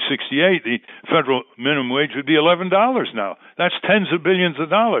 1968, the federal minimum wage would be $11 now. That's tens of billions of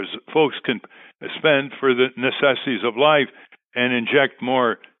dollars that folks can spend for the necessities of life and inject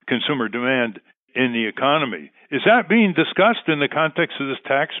more consumer demand in the economy. Is that being discussed in the context of this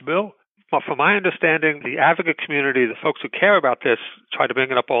tax bill? Well, from my understanding, the advocate community, the folks who care about this, try to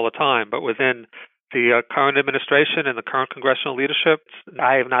bring it up all the time. But within the current administration and the current congressional leadership,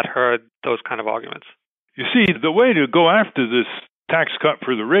 I have not heard those kind of arguments. You see, the way to go after this tax cut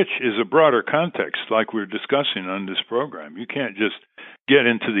for the rich is a broader context, like we're discussing on this program. You can't just get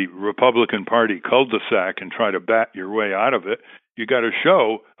into the Republican Party cul-de-sac and try to bat your way out of it. You got to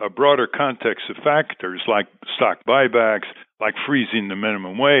show a broader context of factors like stock buybacks, like freezing the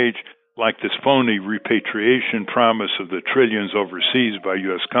minimum wage, like this phony repatriation promise of the trillions overseas by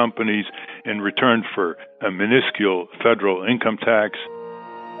U.S. companies in return for a minuscule federal income tax.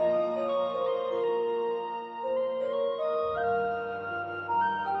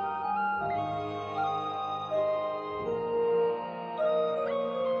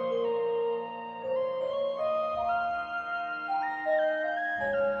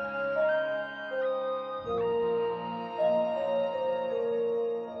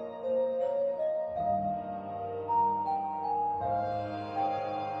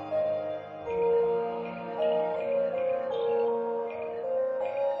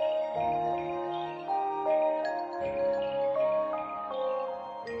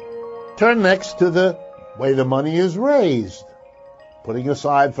 Turn next to the way the money is raised. Putting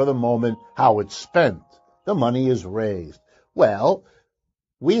aside for the moment how it's spent, the money is raised. Well,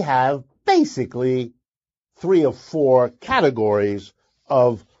 we have basically 3 or 4 categories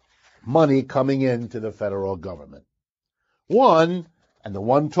of money coming into the federal government. One, and the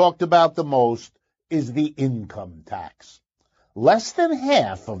one talked about the most, is the income tax. Less than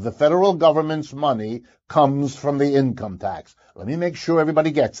half of the federal government's money comes from the income tax. Let me make sure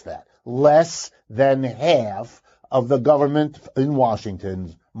everybody gets that. Less than half of the government in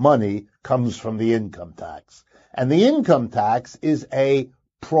Washington's money comes from the income tax. And the income tax is a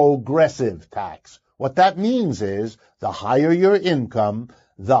progressive tax. What that means is the higher your income,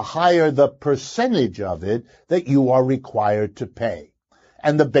 the higher the percentage of it that you are required to pay.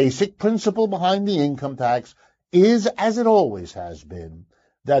 And the basic principle behind the income tax is, as it always has been,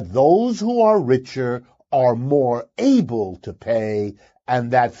 that those who are richer are more able to pay,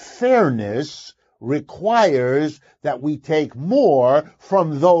 and that fairness requires that we take more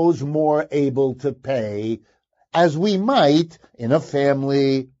from those more able to pay, as we might in a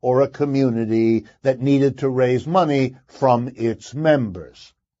family or a community that needed to raise money from its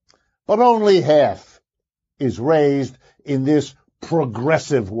members. But only half is raised in this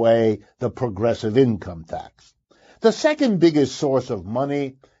progressive way, the progressive income tax. The second biggest source of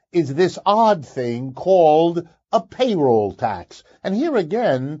money is this odd thing called a payroll tax. And here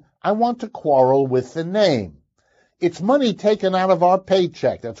again, I want to quarrel with the name. It's money taken out of our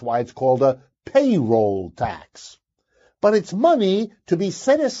paycheck. That's why it's called a payroll tax. But it's money to be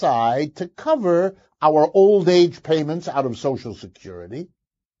set aside to cover our old age payments out of Social Security,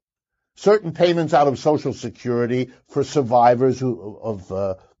 certain payments out of Social Security for survivors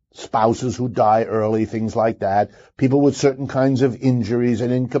of spouses who die early, things like that, people with certain kinds of injuries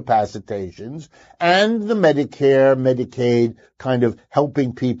and incapacitations, and the Medicare, Medicaid kind of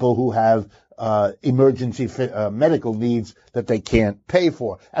helping people who have emergency medical needs that they can't pay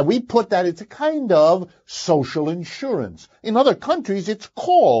for. And we put that, it's a kind of social insurance. In other countries, it's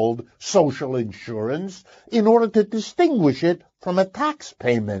called social insurance in order to distinguish it from a tax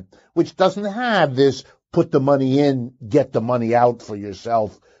payment, which doesn't have this put the money in, get the money out for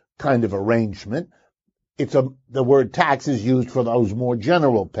yourself kind of arrangement. The word tax is used for those more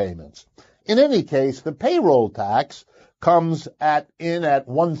general payments. In any case, the payroll tax comes in at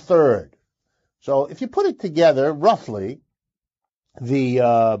 1/3. So if you put it together, roughly, the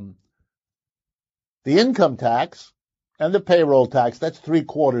income tax and the payroll tax, that's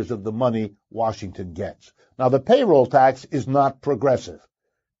 3/4 of the money Washington gets. Now, the payroll tax is not progressive.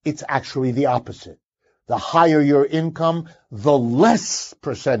 It's actually the opposite. The higher your income, the less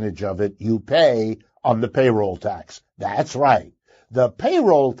percentage of it you pay on the payroll tax. That's right. The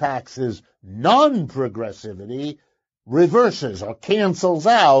payroll tax's non-progressivity reverses or cancels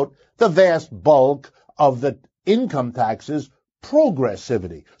out the vast bulk of the income tax's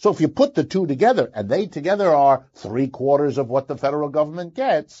progressivity. So if you put the two together, and they together are 3/4 of what the federal government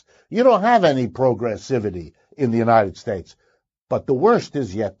gets, you don't have any progressivity in the United States. But the worst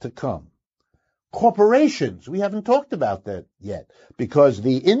is yet to come. Corporations, we haven't talked about that yet, because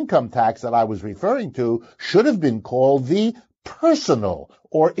the income tax that I was referring to should have been called the personal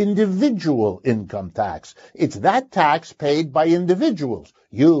or individual income tax. It's that tax paid by individuals,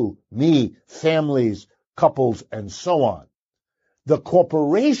 you, me, families, couples, and so on. The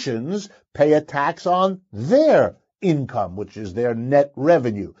corporations pay a tax on their income, which is their net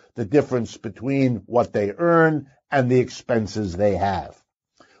revenue, the difference between what they earn and the expenses they have.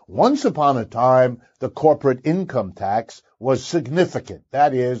 Once upon a time, the corporate income tax was significant.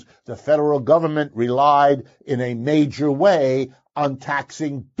 That is, the federal government relied in a major way on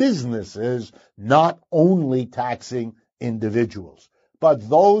taxing businesses, not only taxing individuals. But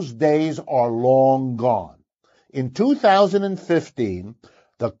those days are long gone. In 2015,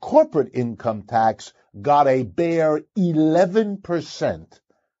 the corporate income tax got a bare 11%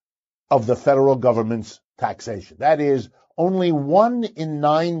 of the federal government's taxation. That is, only $1 in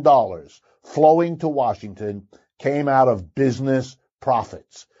 $9 flowing to Washington came out of business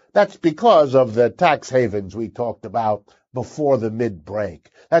profits. That's because of the tax havens we talked about before the mid-break.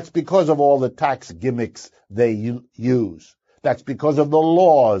 That's because of all the tax gimmicks they use. That's because of the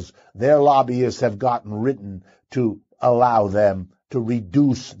laws their lobbyists have gotten written to allow them to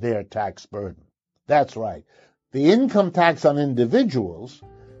reduce their tax burden. That's right. The income tax on individuals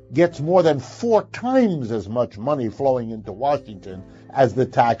gets more than 4 times as much money flowing into Washington as the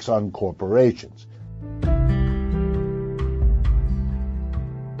tax on corporations.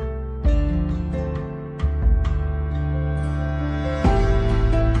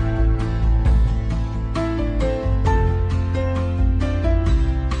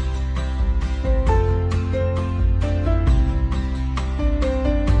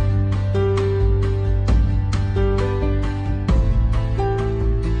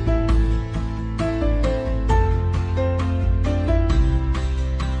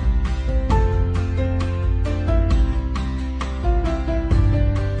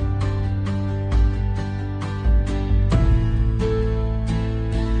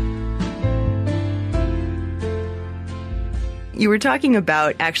 You were talking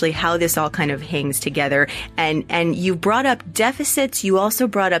about actually how this all kind of hangs together, and you brought up deficits. You also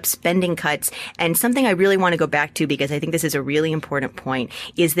brought up spending cuts, and something I really want to go back to, because I think this is a really important point,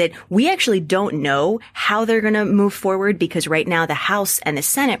 is that we actually don't know how they're going to move forward, because right now the House and the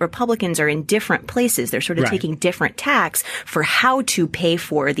Senate Republicans are in different places. They're sort of taking different tacks for how to pay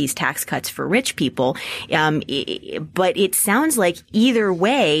for these tax cuts for rich people. But it sounds like either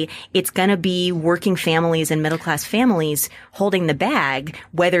way, it's going to be working families and middle class families holding the bag,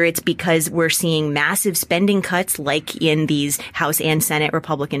 whether it's because we're seeing massive spending cuts like in these House and Senate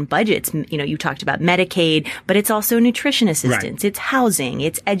Republican budgets. You know, you talked about Medicaid, but it's also nutrition assistance, it's housing,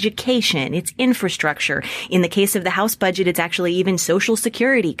 it's education, it's infrastructure. In the case of the House budget, it's actually even Social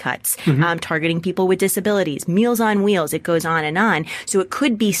Security cuts, targeting people with disabilities, Meals on Wheels, it goes on and on. So it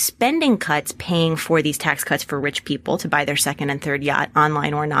could be spending cuts paying for these tax cuts for rich people to buy their second and third yacht,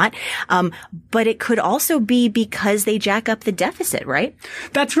 online or not. But it could also be because they jack up the deficit, right?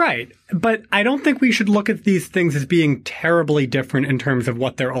 That's right. But I don't think we should look at these things as being terribly different in terms of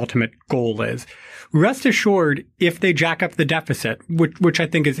what their ultimate goal is. Rest assured, if they jack up the deficit, which I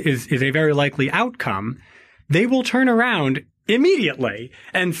think is a very likely outcome, they will turn around immediately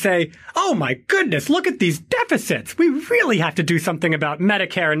and say, oh my goodness, look at these deficits. We really have to do something about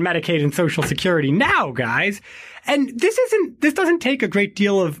Medicare and Medicaid and Social Security now, guys. And this doesn't take a great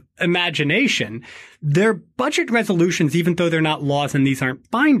deal of imagination. Their budget resolutions, even though they're not laws and these aren't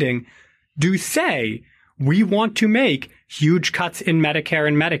binding, do say we want to make huge cuts in Medicare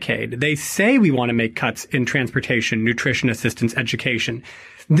and Medicaid. They say we want to make cuts in transportation, nutrition assistance, education.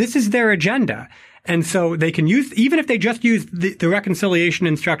 This is their agenda. And so they can use, even if they just use the reconciliation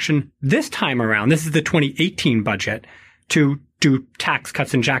instruction this time around, this is the 2018 budget, to do tax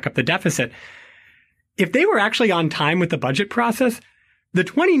cuts and jack up the deficit. If they were actually on time with the budget process, the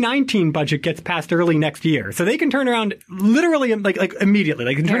 2019 budget gets passed early next year. So they can turn around literally like immediately.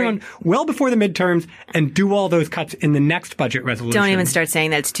 They can turn around well before the midterms and do all those cuts in the next budget resolution. Don't even start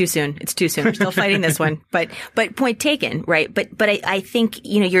saying that. It's too soon. It's too soon. We're still fighting this one. But point taken, right? But I think,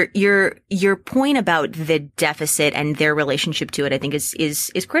 your point about the deficit and their relationship to it, I think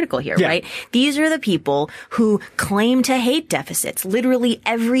is critical here, right? These are the people who claim to hate deficits. Literally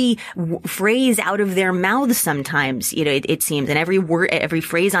every phrase out of their mouths sometimes, it seems, and every word, every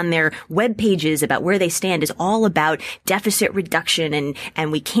phrase on their web pages about where they stand is all about deficit reduction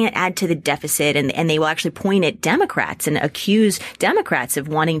and we can't add to the deficit. And they will actually point at Democrats and accuse Democrats of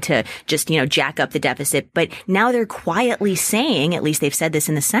wanting to just, jack up the deficit. But now they're quietly saying, at least they've said this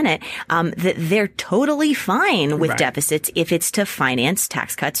in the Senate, that they're totally fine with deficits if it's to finance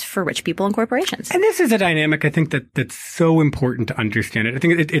tax cuts for rich people and corporations. And this is a dynamic I think that's so important to understand it. I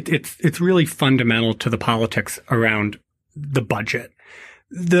think it's really fundamental to the politics around the budget.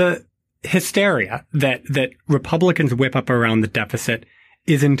 The hysteria that Republicans whip up around the deficit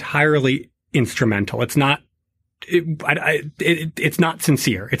is entirely instrumental. It's not it's not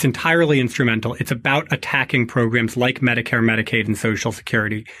sincere. It's entirely instrumental. It's about attacking programs like Medicare, Medicaid, and Social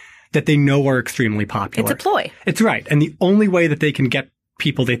Security that they know are extremely popular. It's a ploy. It's right. And the only way that they can get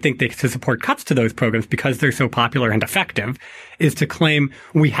people they think they to support cuts to those programs because they're so popular and effective is to claim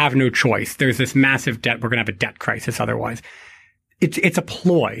we have no choice. There's this massive debt. We're going to have a debt crisis otherwise. It's a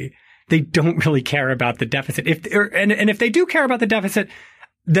ploy. They don't really care about the deficit. If they do care about the deficit,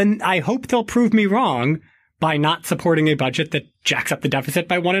 then I hope they'll prove me wrong by not supporting a budget that jacks up the deficit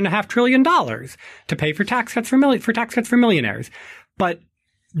by $1.5 trillion to pay for tax cuts for millionaires. But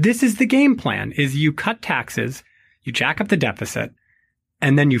this is the game plan: is you cut taxes, you jack up the deficit,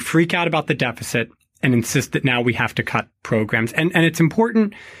 and then you freak out about the deficit and insist that now we have to cut programs. And it's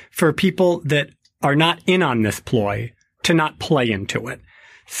important for people that are not in on this ploy to not play into it.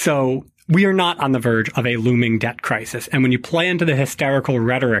 So we are not on the verge of a looming debt crisis. And when you play into the hysterical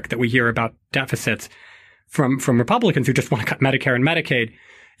rhetoric that we hear about deficits from Republicans who just want to cut Medicare and Medicaid,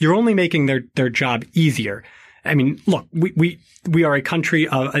 you're only making their job easier. I mean, look, we are a country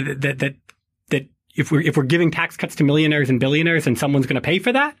that if we're giving tax cuts to millionaires and billionaires and someone's going to pay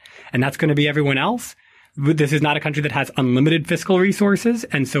for that, and that's going to be everyone else, this is not a country that has unlimited fiscal resources,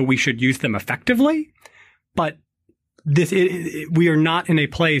 and so we should use them effectively. But we are not in a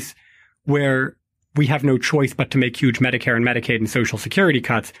place where we have no choice but to make huge Medicare and Medicaid and Social Security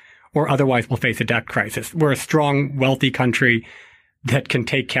cuts, or otherwise we'll face a debt crisis. We're a strong, wealthy country that can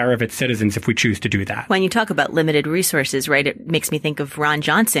take care of its citizens if we choose to do that. When you talk about limited resources, right, it makes me think of Ron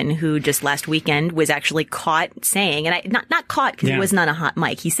Johnson, who just last weekend was actually caught saying, and not caught because he wasn't on a hot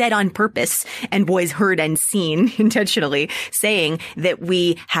mic. He said on purpose, and boys heard and seen intentionally, saying that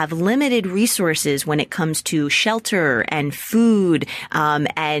we have limited resources when it comes to shelter and food,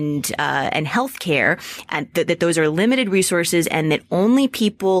 and healthcare, and that those are limited resources, and that only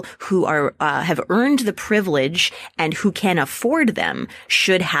people who are have earned the privilege and who can afford them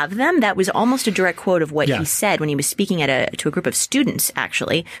should have them. That was almost a direct quote of what he said when he was speaking to a group of students,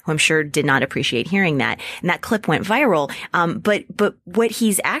 actually, who I'm sure did not appreciate hearing that. And that clip went viral. But what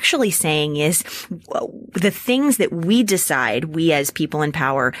he's actually saying is the things that we decide, we as people in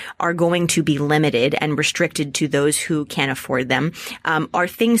power, are going to be limited and restricted to those who can afford them, are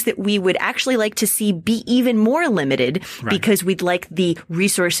things that we would actually like to see be even more limited, because we'd like the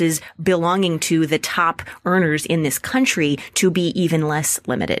resources belonging to the top earners in this country to be even less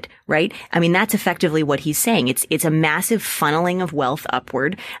limited, right? I mean, that's effectively what he's saying. It's a massive funneling of wealth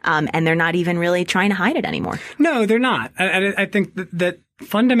upward, and they're not even really trying to hide it anymore. No, they're not. I think that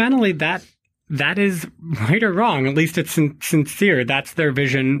fundamentally that is right or wrong. At least it's sincere. That's their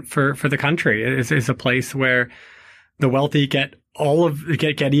vision for the country. Is a place where the wealthy get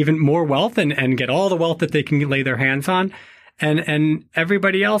even more wealth and get all the wealth that they can lay their hands on, and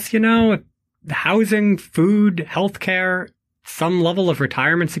everybody else, housing, food, healthcare, some level of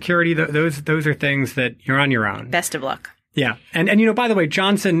retirement security, those are things that you're on your own. Best of luck. Yeah. And by the way,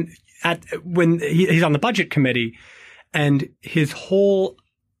 Johnson, when he's on the budget committee, And his whole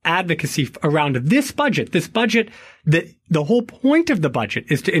advocacy around this budget, that the whole point of the budget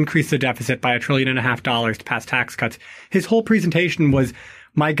is to increase the deficit by $1.5 trillion to pass tax cuts. His whole presentation was,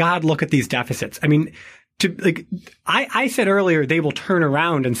 my God, look at these deficits. I mean, I said earlier, they will turn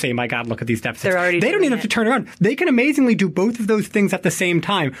around and say, my God, look at these deficits. They don't even have to turn around. They can amazingly do both of those things at the same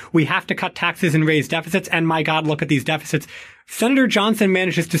time. We have to cut taxes and raise deficits, and my God, look at these deficits. Senator Johnson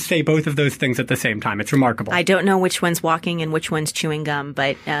manages to say both of those things at the same time. It's remarkable. I don't know which one's walking and which one's chewing gum,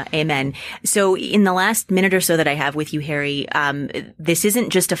 but amen. So in the last minute or so that I have with you, Harry, this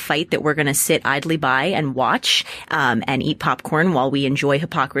isn't just a fight that we're going to sit idly by and watch and eat popcorn while we enjoy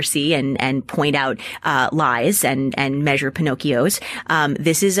hypocrisy and point out lies and measure Pinocchios.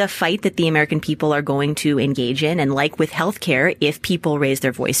 This is a fight that the American people are going to engage in. And like with healthcare, if people raise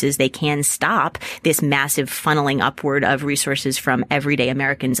their voices, they can stop this massive funneling upward of resources from everyday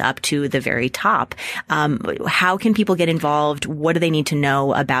Americans up to the very top. How can people get involved? What do they need to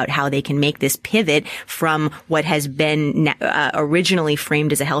know about how they can make this pivot from what has been originally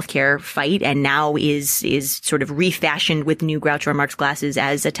framed as a healthcare fight and now is sort of refashioned with new Groucho Marx glasses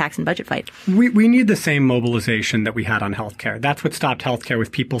as a tax and budget fight? We need the same mobilization that we had on healthcare. That's what stopped healthcare,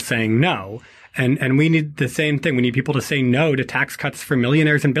 with people saying no. And we need the same thing. We need people to say no to tax cuts for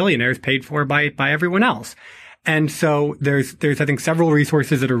millionaires and billionaires paid for by everyone else. And so there's I think several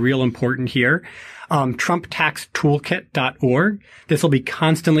resources that are real important here. TrumpTaxToolkit.org. This will be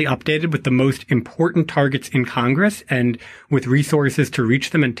constantly updated with the most important targets in Congress and with resources to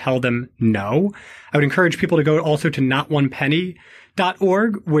reach them and tell them no. I would encourage people to go also to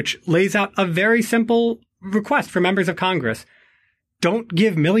NotOnePenny.org, which lays out a very simple request for members of Congress. Don't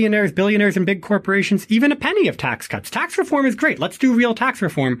give millionaires, billionaires, and big corporations even a penny of tax cuts. Tax reform is great. Let's do real tax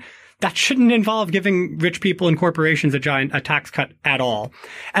reform. That shouldn't involve giving rich people and corporations a tax cut at all.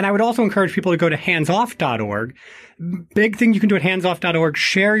 And I would also encourage people to go to handsoff.org. Big thing you can do at handsoff.org,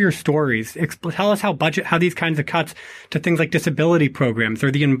 share your stories. Tell us how these kinds of cuts to things like disability programs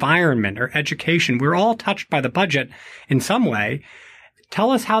or the environment or education. We're all touched by the budget in some way. Tell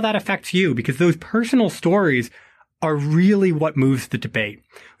us how that affects you, because those personal stories are really what moves the debate.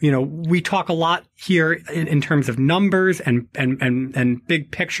 You know, we talk a lot here in terms of numbers and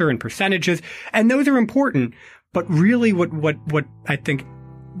big picture and percentages, and those are important. But really what I think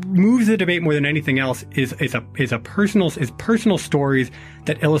moves the debate more than anything else is personal stories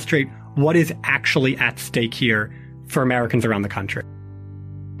that illustrate what is actually at stake here for Americans around the country.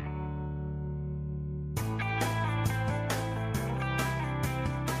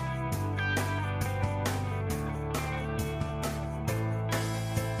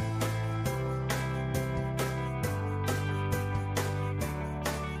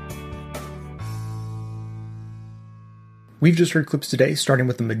 We've just heard clips today, starting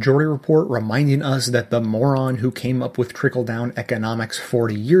with the Majority Report reminding us that the moron who came up with trickle-down economics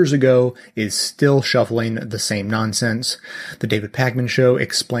 40 years ago is still shuffling the same nonsense. The David Pakman Show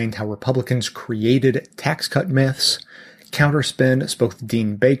explained how Republicans created tax cut myths. Counterspin spoke to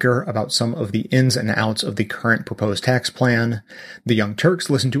Dean Baker about some of the ins and outs of the current proposed tax plan. The Young Turks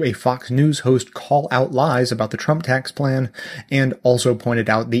listened to a Fox News host call out lies about the Trump tax plan, and also pointed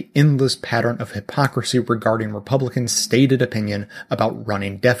out the endless pattern of hypocrisy regarding Republicans' stated opinion about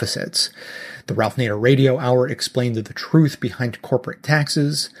running deficits. The Ralph Nader Radio Hour explained the truth behind corporate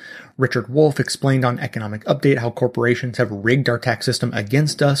taxes. Richard Wolff explained on Economic Update how corporations have rigged our tax system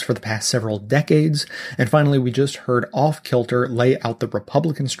against us for the past several decades. And finally, we just heard Off Kilter lay out the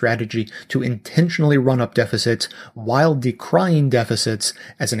Republican strategy to intentionally run up deficits while decrying deficits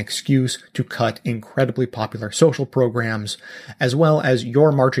as an excuse to cut incredibly popular social programs, as well as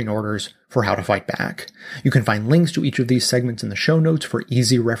your marching orders for how to fight back. You can find links to each of these segments in the show notes for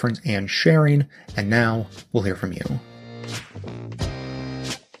easy reference and sharing. And now we'll hear from you.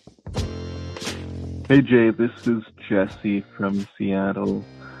 Hey Jay, this is Jesse from Seattle,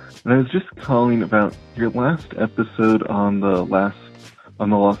 and I was just calling about your last episode on the Las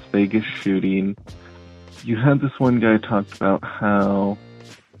Vegas shooting. You had this one guy talk about how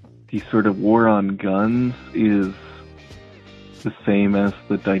the sort of war on guns is the same as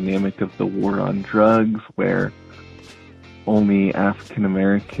the dynamic of the war on drugs, where only African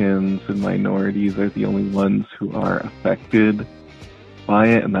Americans and minorities are the only ones who are affected by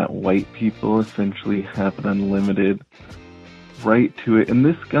it, and that white people essentially have an unlimited right to it. And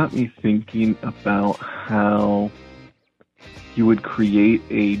this got me thinking about how you would create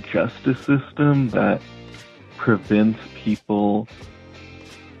a justice system that prevents people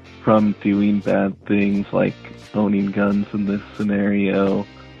from doing bad things like owning guns in this scenario,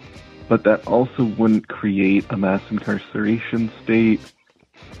 but that also wouldn't create a mass incarceration state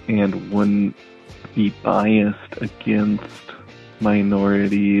and wouldn't be biased against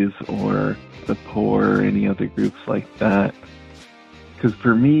minorities or the poor or any other groups like that. Because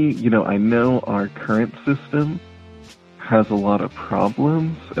for me, I know our current system has a lot of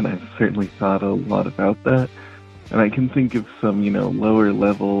problems, and I've certainly thought a lot about that. And I can think of some, lower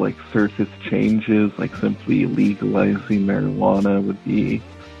level, like surface changes, like simply legalizing marijuana would be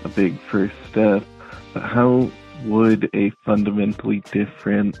a big first step. But how would a fundamentally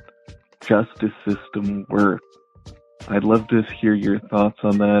different justice system work? I'd love to hear your thoughts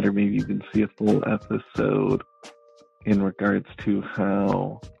on that, or maybe even see a full episode in regards to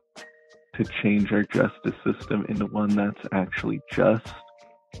how to change our justice system into one that's actually just,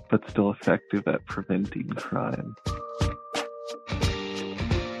 but still effective at preventing crime.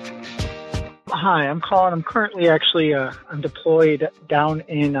 Hi, I'm calling. I'm currently I'm deployed down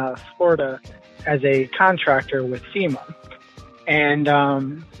in Florida as a contractor with FEMA. And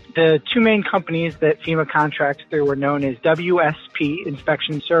the two main companies that FEMA contracts through were known as WSP,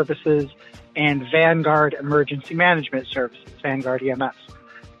 Inspection Services, and Vanguard Emergency Management Services, Vanguard EMS.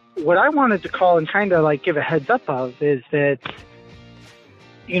 What I wanted to call and kind of give a heads up of is that,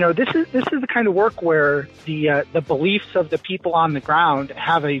 this is the kind of work where the beliefs of the people on the ground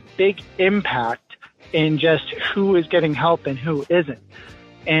have a big impact in just who is getting help and who isn't.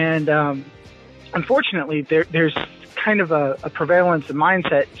 And unfortunately, there's kind of a prevalence of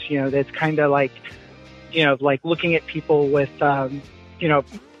mindset, that's kind of like looking at people with,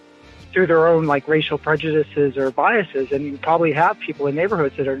 through their own racial prejudices or biases. And you probably have people in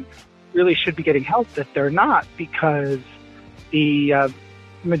neighborhoods that really should be getting help that they're not, because the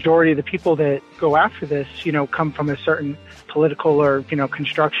majority of the people that go after this, come from a certain political or,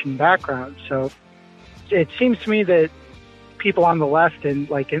 construction background. So it seems to me that people on the left and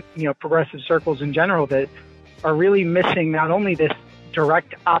progressive circles in general that are really missing not only this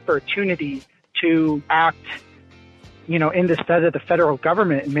direct opportunity to act, in the stead of the federal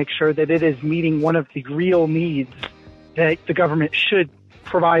government and make sure that it is meeting one of the real needs that the government should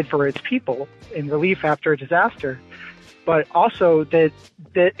provide for its people in relief after a disaster, but also that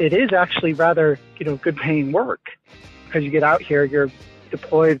it is actually rather, good paying work, because you get out here, you're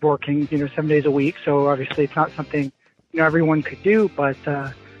deployed working, 7 days a week. So obviously it's not something, everyone could do, but,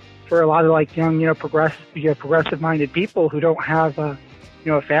 for a lot of young, progressive minded people who don't have,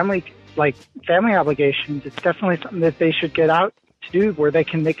 family obligations, it's definitely something that they should get out to do, where they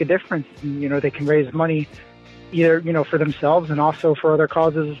can make a difference and, they can raise money either, for themselves and also for other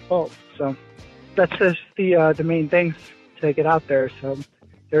causes as well. So that's just the main things to get out there. So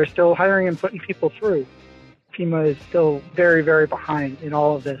they're still hiring and putting people through. FEMA is still very, very behind in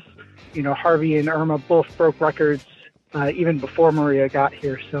all of this. Harvey and Irma both broke records even before Maria got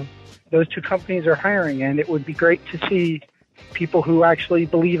here. So those two companies are hiring, and it would be great to see people who actually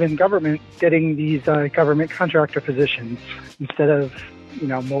believe in government getting these government contractor positions instead of,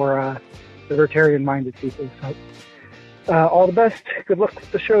 more libertarian-minded people. So all the best. Good luck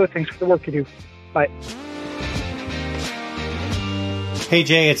with the show. Thanks for the work you do. Bye. Hey,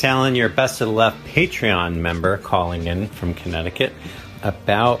 Jay, it's Alan, your Best of the Left Patreon member, calling in from Connecticut.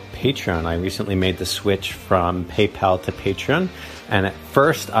 About Patreon, I recently made the switch from PayPal to Patreon. And at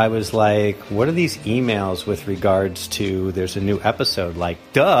first I was like, what are these emails with regards to there's a new episode?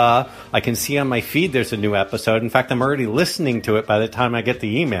 Duh, I can see on my feed there's a new episode. In fact, I'm already listening to it by the time I get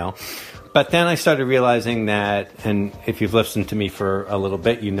the email. But then I started realizing that, and if you've listened to me for a little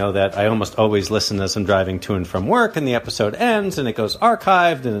bit, you know that I almost always listen as I'm driving to and from work, and the episode ends and it goes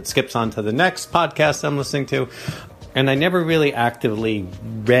archived and it skips on to the next podcast I'm listening to. And I never really actively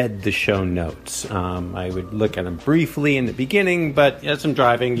read the show notes. I would look at them briefly in the beginning, but as I'm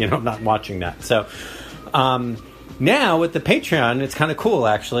driving, I'm not watching that. So now with the Patreon, it's kind of cool,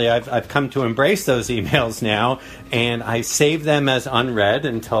 actually. I've come to embrace those emails now, and I save them as unread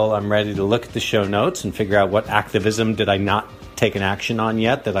until I'm ready to look at the show notes and figure out what activism did I not take an action on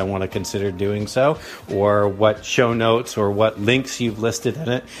yet that I want to consider doing so, or what show notes or what links you've listed in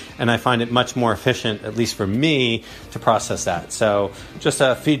it. And I find it much more efficient, at least for me, to process that. So just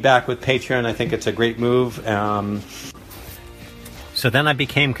a feedback with Patreon. I think it's a great move. So then I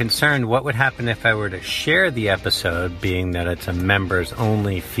became concerned what would happen if I were to share the episode, being that it's a members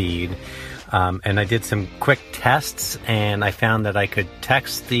only feed. And I did some quick tests, and I found that I could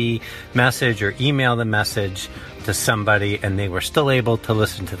text the message or email the message to somebody, and they were still able to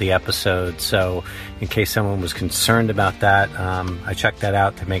listen to the episode. So in case someone was concerned about that, I checked that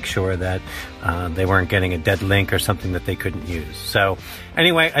out to make sure that they weren't getting a dead link or something that they couldn't use. So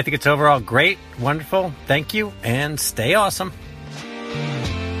anyway, I think it's overall great, wonderful. Thank you, and stay awesome.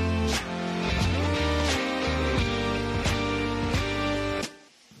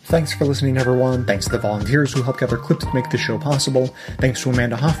 Thanks for listening, everyone. Thanks to the volunteers who helped gather clips to make this show possible. Thanks to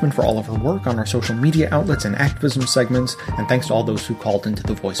Amanda Hoffman for all of her work on our social media outlets and activism segments. And thanks to all those who called into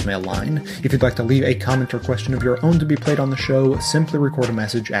the voicemail line. If you'd like to leave a comment or question of your own to be played on the show, simply record a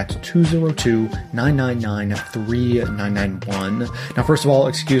message at 202-999-3991. Now, first of all,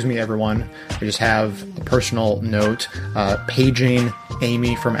 excuse me, everyone. I just have a personal note. Paging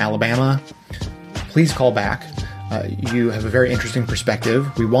Amy from Alabama. Please call back. You have a very interesting perspective.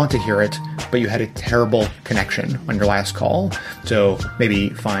 We want to hear it, but you had a terrible connection on your last call. So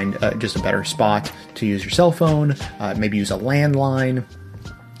maybe find just a better spot to use your cell phone. Maybe use a landline.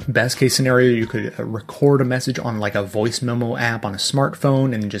 Best case scenario, you could record a message on like a voice memo app on a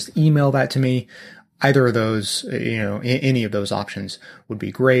smartphone and just email that to me. Either of those, any of those options would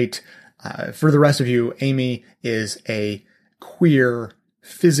be great. For the rest of you, Amy is a queer,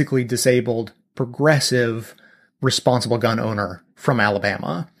 physically disabled, progressive, responsible gun owner from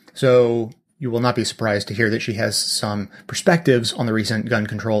Alabama. So you will not be surprised to hear that she has some perspectives on the recent gun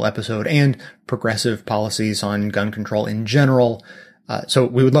control episode and progressive policies on gun control in general. So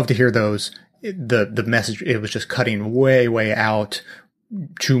we would love to hear those. The message, it was just cutting way out,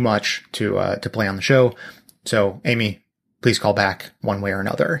 too much to play on the show. So Amy, please call back one way or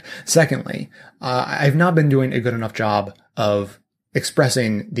another. Secondly, I've not been doing a good enough job of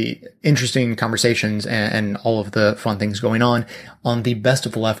expressing the interesting conversations and all of the fun things going on the Best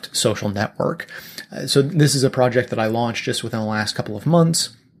of the Left social network. So this is a project that I launched just within the last couple of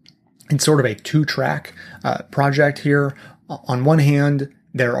months. It's sort of a 2-track project here. On one hand,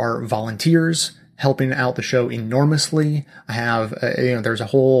 there are volunteers helping out the show enormously. I have, there's a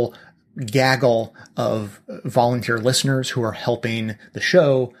whole gaggle of volunteer listeners who are helping the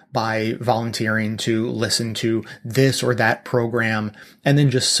show by volunteering to listen to this or that program and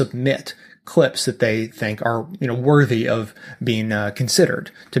then just submit clips that they think are, worthy of being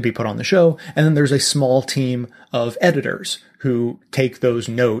considered to be put on the show. And then there's a small team of editors who take those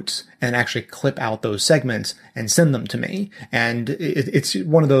notes and actually clip out those segments and send them to me. And it's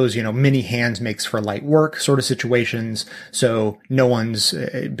one of those, many hands makes for light work sort of situations. So no one's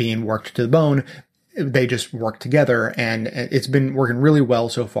being worked to the bone. They just work together, and it's been working really well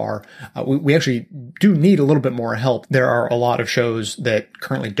so far. We actually do need a little bit more help. There are a lot of shows that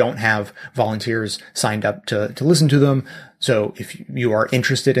currently don't have volunteers signed up to listen to them. So if you are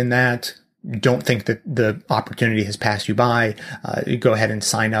interested in that, don't think that the opportunity has passed you by, go ahead and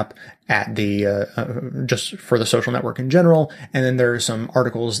sign up at the just for the social network in general. And then there are some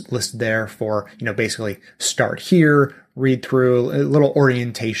articles listed there for, basically start here, read through little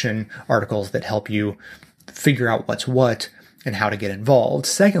orientation articles that help you figure out what's what and how to get involved.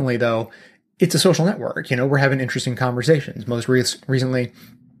 Secondly, though, it's a social network. We're having interesting conversations. Most recently,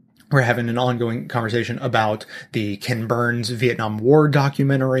 we're having an ongoing conversation about the Ken Burns Vietnam War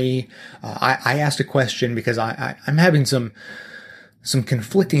documentary. I asked a question because I'm having some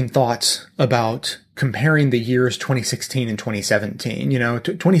conflicting thoughts about comparing the years 2016 and 2017.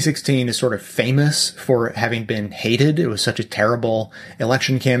 2016 is sort of famous for having been hated. It was such a terrible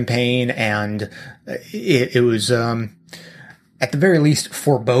election campaign, and it was at the very least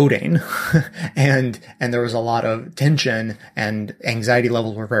foreboding, and there was a lot of tension, and anxiety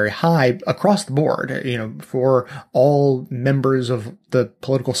levels were very high across the board. For all members of the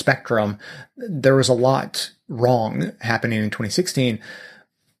political spectrum, there was a lot wrong happening in 2016.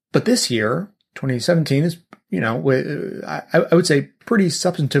 But this year, 2017 is, I would say pretty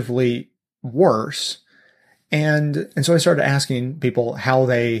substantively worse. And so I started asking people how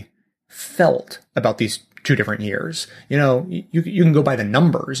they felt about these 2 different years. You can go by the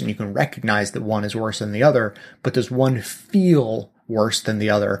numbers and you can recognize that one is worse than the other, but does one feel worse than the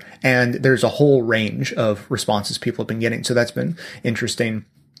other? And there's a whole range of responses people have been getting. So that's been interesting.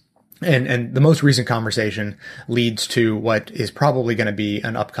 And the most recent conversation leads to what is probably going to be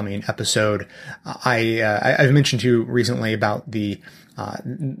an upcoming episode. I've mentioned to you recently about this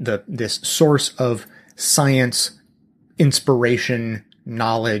source of science, inspiration,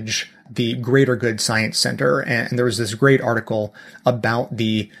 knowledge, the Greater Good Science Center. And there was this great article about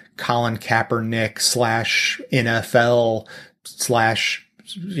the Colin Kaepernick / NFL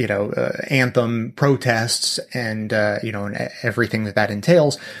 / anthem protests and, and everything that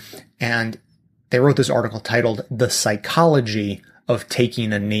entails. And they wrote this article titled The Psychology of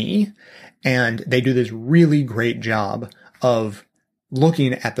Taking a Knee. And they do this really great job of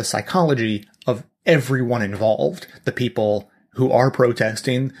looking at the psychology of everyone involved, the people who are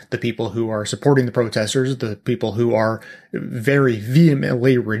protesting, the people who are supporting the protesters, the people who are very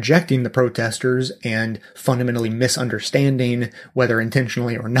vehemently rejecting the protesters and fundamentally misunderstanding, whether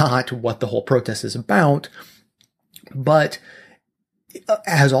intentionally or not, what the whole protest is about. But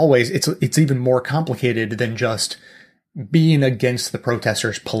as always, it's even more complicated than just being against the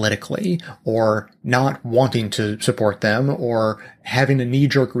protesters politically, or not wanting to support them, or having a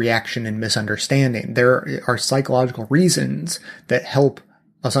knee-jerk reaction and misunderstanding. There are psychological reasons that help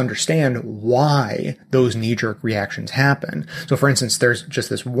us understand why those knee-jerk reactions happen. So, for instance, there's just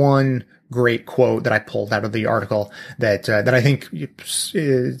this one great quote that I pulled out of the article that I think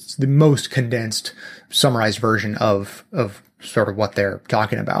is the most condensed, summarized version of sort of what they're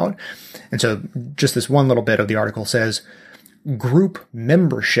talking about. And so just this one little bit of the article says, group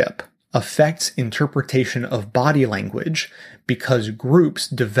membership affects interpretation of body language because groups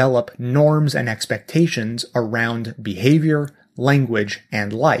develop norms and expectations around behavior, language,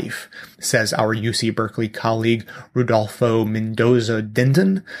 and life, says our UC Berkeley colleague Rudolfo Mendoza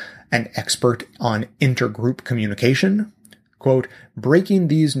Denton, an expert on intergroup communication. Quote, breaking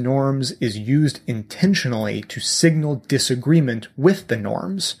these norms is used intentionally to signal disagreement with the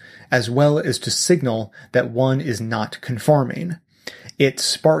norms, as well as to signal that one is not conforming. It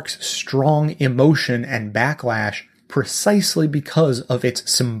sparks strong emotion and backlash precisely because of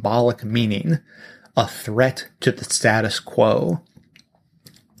its symbolic meaning, a threat to the status quo.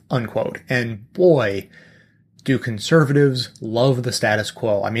 Unquote. And boy, do conservatives love the status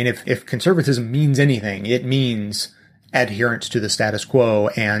quo. I mean, if conservatism means anything, it means adherence to the status quo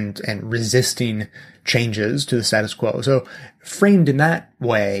and resisting changes to the status quo. So framed in that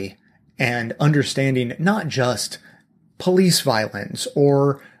way, and understanding not just police violence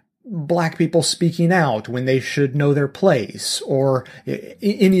or black people speaking out when they should know their place, or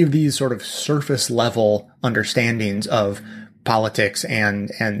any of these sort of surface level understandings of politics and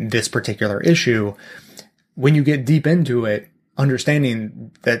this particular issue, when you get deep into it,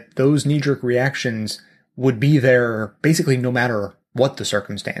 understanding that those knee-jerk reactions would be there basically no matter what the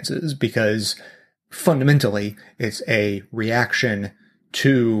circumstances, because fundamentally it's a reaction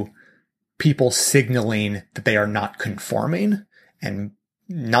to people signaling that they are not conforming, and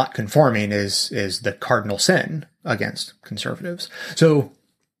not conforming is the cardinal sin against conservatives. So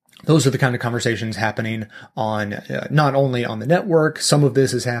those are the kind of conversations happening on not only on the network. Some of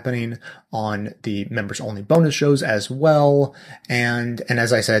this is happening on the members only bonus shows as well. And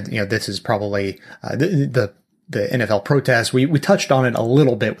as I said, this is probably the NFL protests. We touched on it a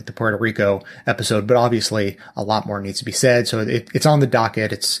little bit with the Puerto Rico episode, but obviously a lot more needs to be said. So it's on the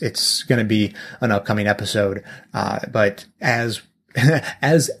docket. It's going to be an upcoming episode. But as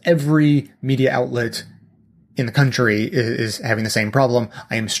every media outlet in the country is having the same problem,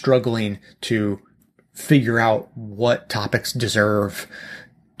 I am struggling to figure out what topics deserve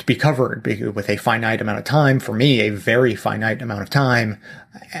to be covered with a finite amount of time. For me, a very finite amount of time.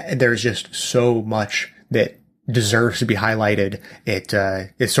 There's just so much that deserves to be highlighted. It's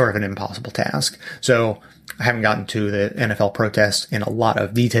sort of an impossible task. So I haven't gotten to the NFL protests in a lot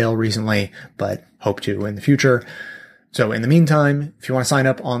of detail recently, but hope to in the future. So in the meantime, if you want to sign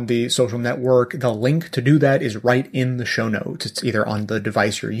up on the social network, the link to do that is right in the show notes. It's either on the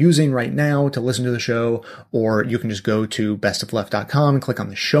device you're using right now to listen to the show, or you can just go to bestofleft.com and click on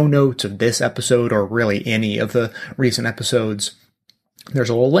the show notes of this episode, or really any of the recent episodes.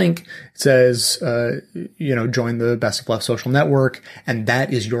 There's a little link. It says, join the Best of Left social network, and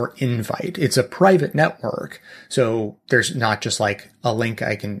that is your invite. It's a private network, so there's not just like a link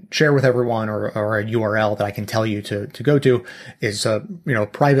I can share with everyone or a URL that I can tell you to go to. It's a,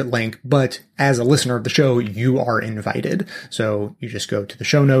 private link, but as a listener of the show, you are invited. So you just go to the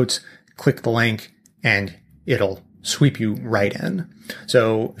show notes, click the link, and it'll sweep you right in.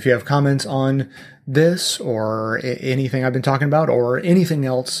 So if you have comments on this or anything I've been talking about or anything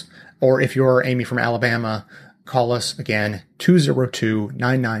else, or if you're Amy from Alabama, call us again,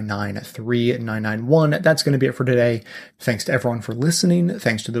 202-999-3991. That's going to be it for today. Thanks to everyone for listening.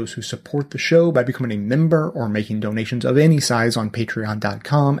 Thanks to those who support the show by becoming a member or making donations of any size on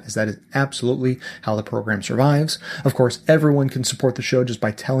patreon.com, as that is absolutely how the program survives. Of course, everyone can support the show just by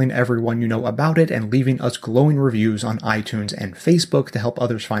telling everyone you know about it and leaving us glowing reviews on iTunes and Facebook to help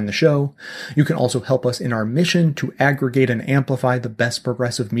others find the show. You can also help us in our mission to aggregate and amplify the best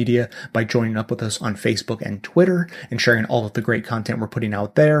progressive media by joining up with us on Facebook and Twitter and sharing all of the great content we're putting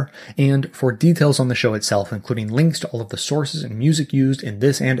out there. And for details on the show itself, including links to all of the sources and music used in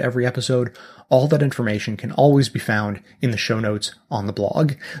this and every episode, all that information can always be found in the show notes on the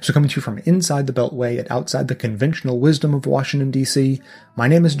blog. So coming to you from inside the Beltway and outside the conventional wisdom of Washington, D.C., my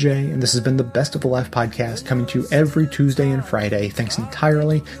name is Jay, and this has been the Best of the Left podcast, coming to you every Tuesday and Friday, thanks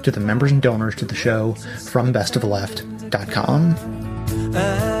entirely to the members and donors to the show from bestoftheleft.com.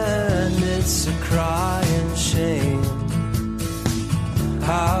 And it's a crying shame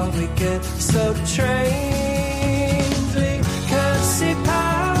how we get so trained. We can't see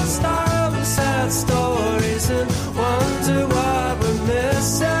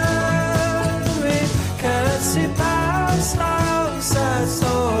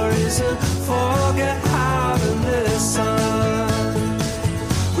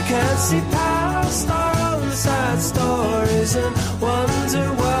wonder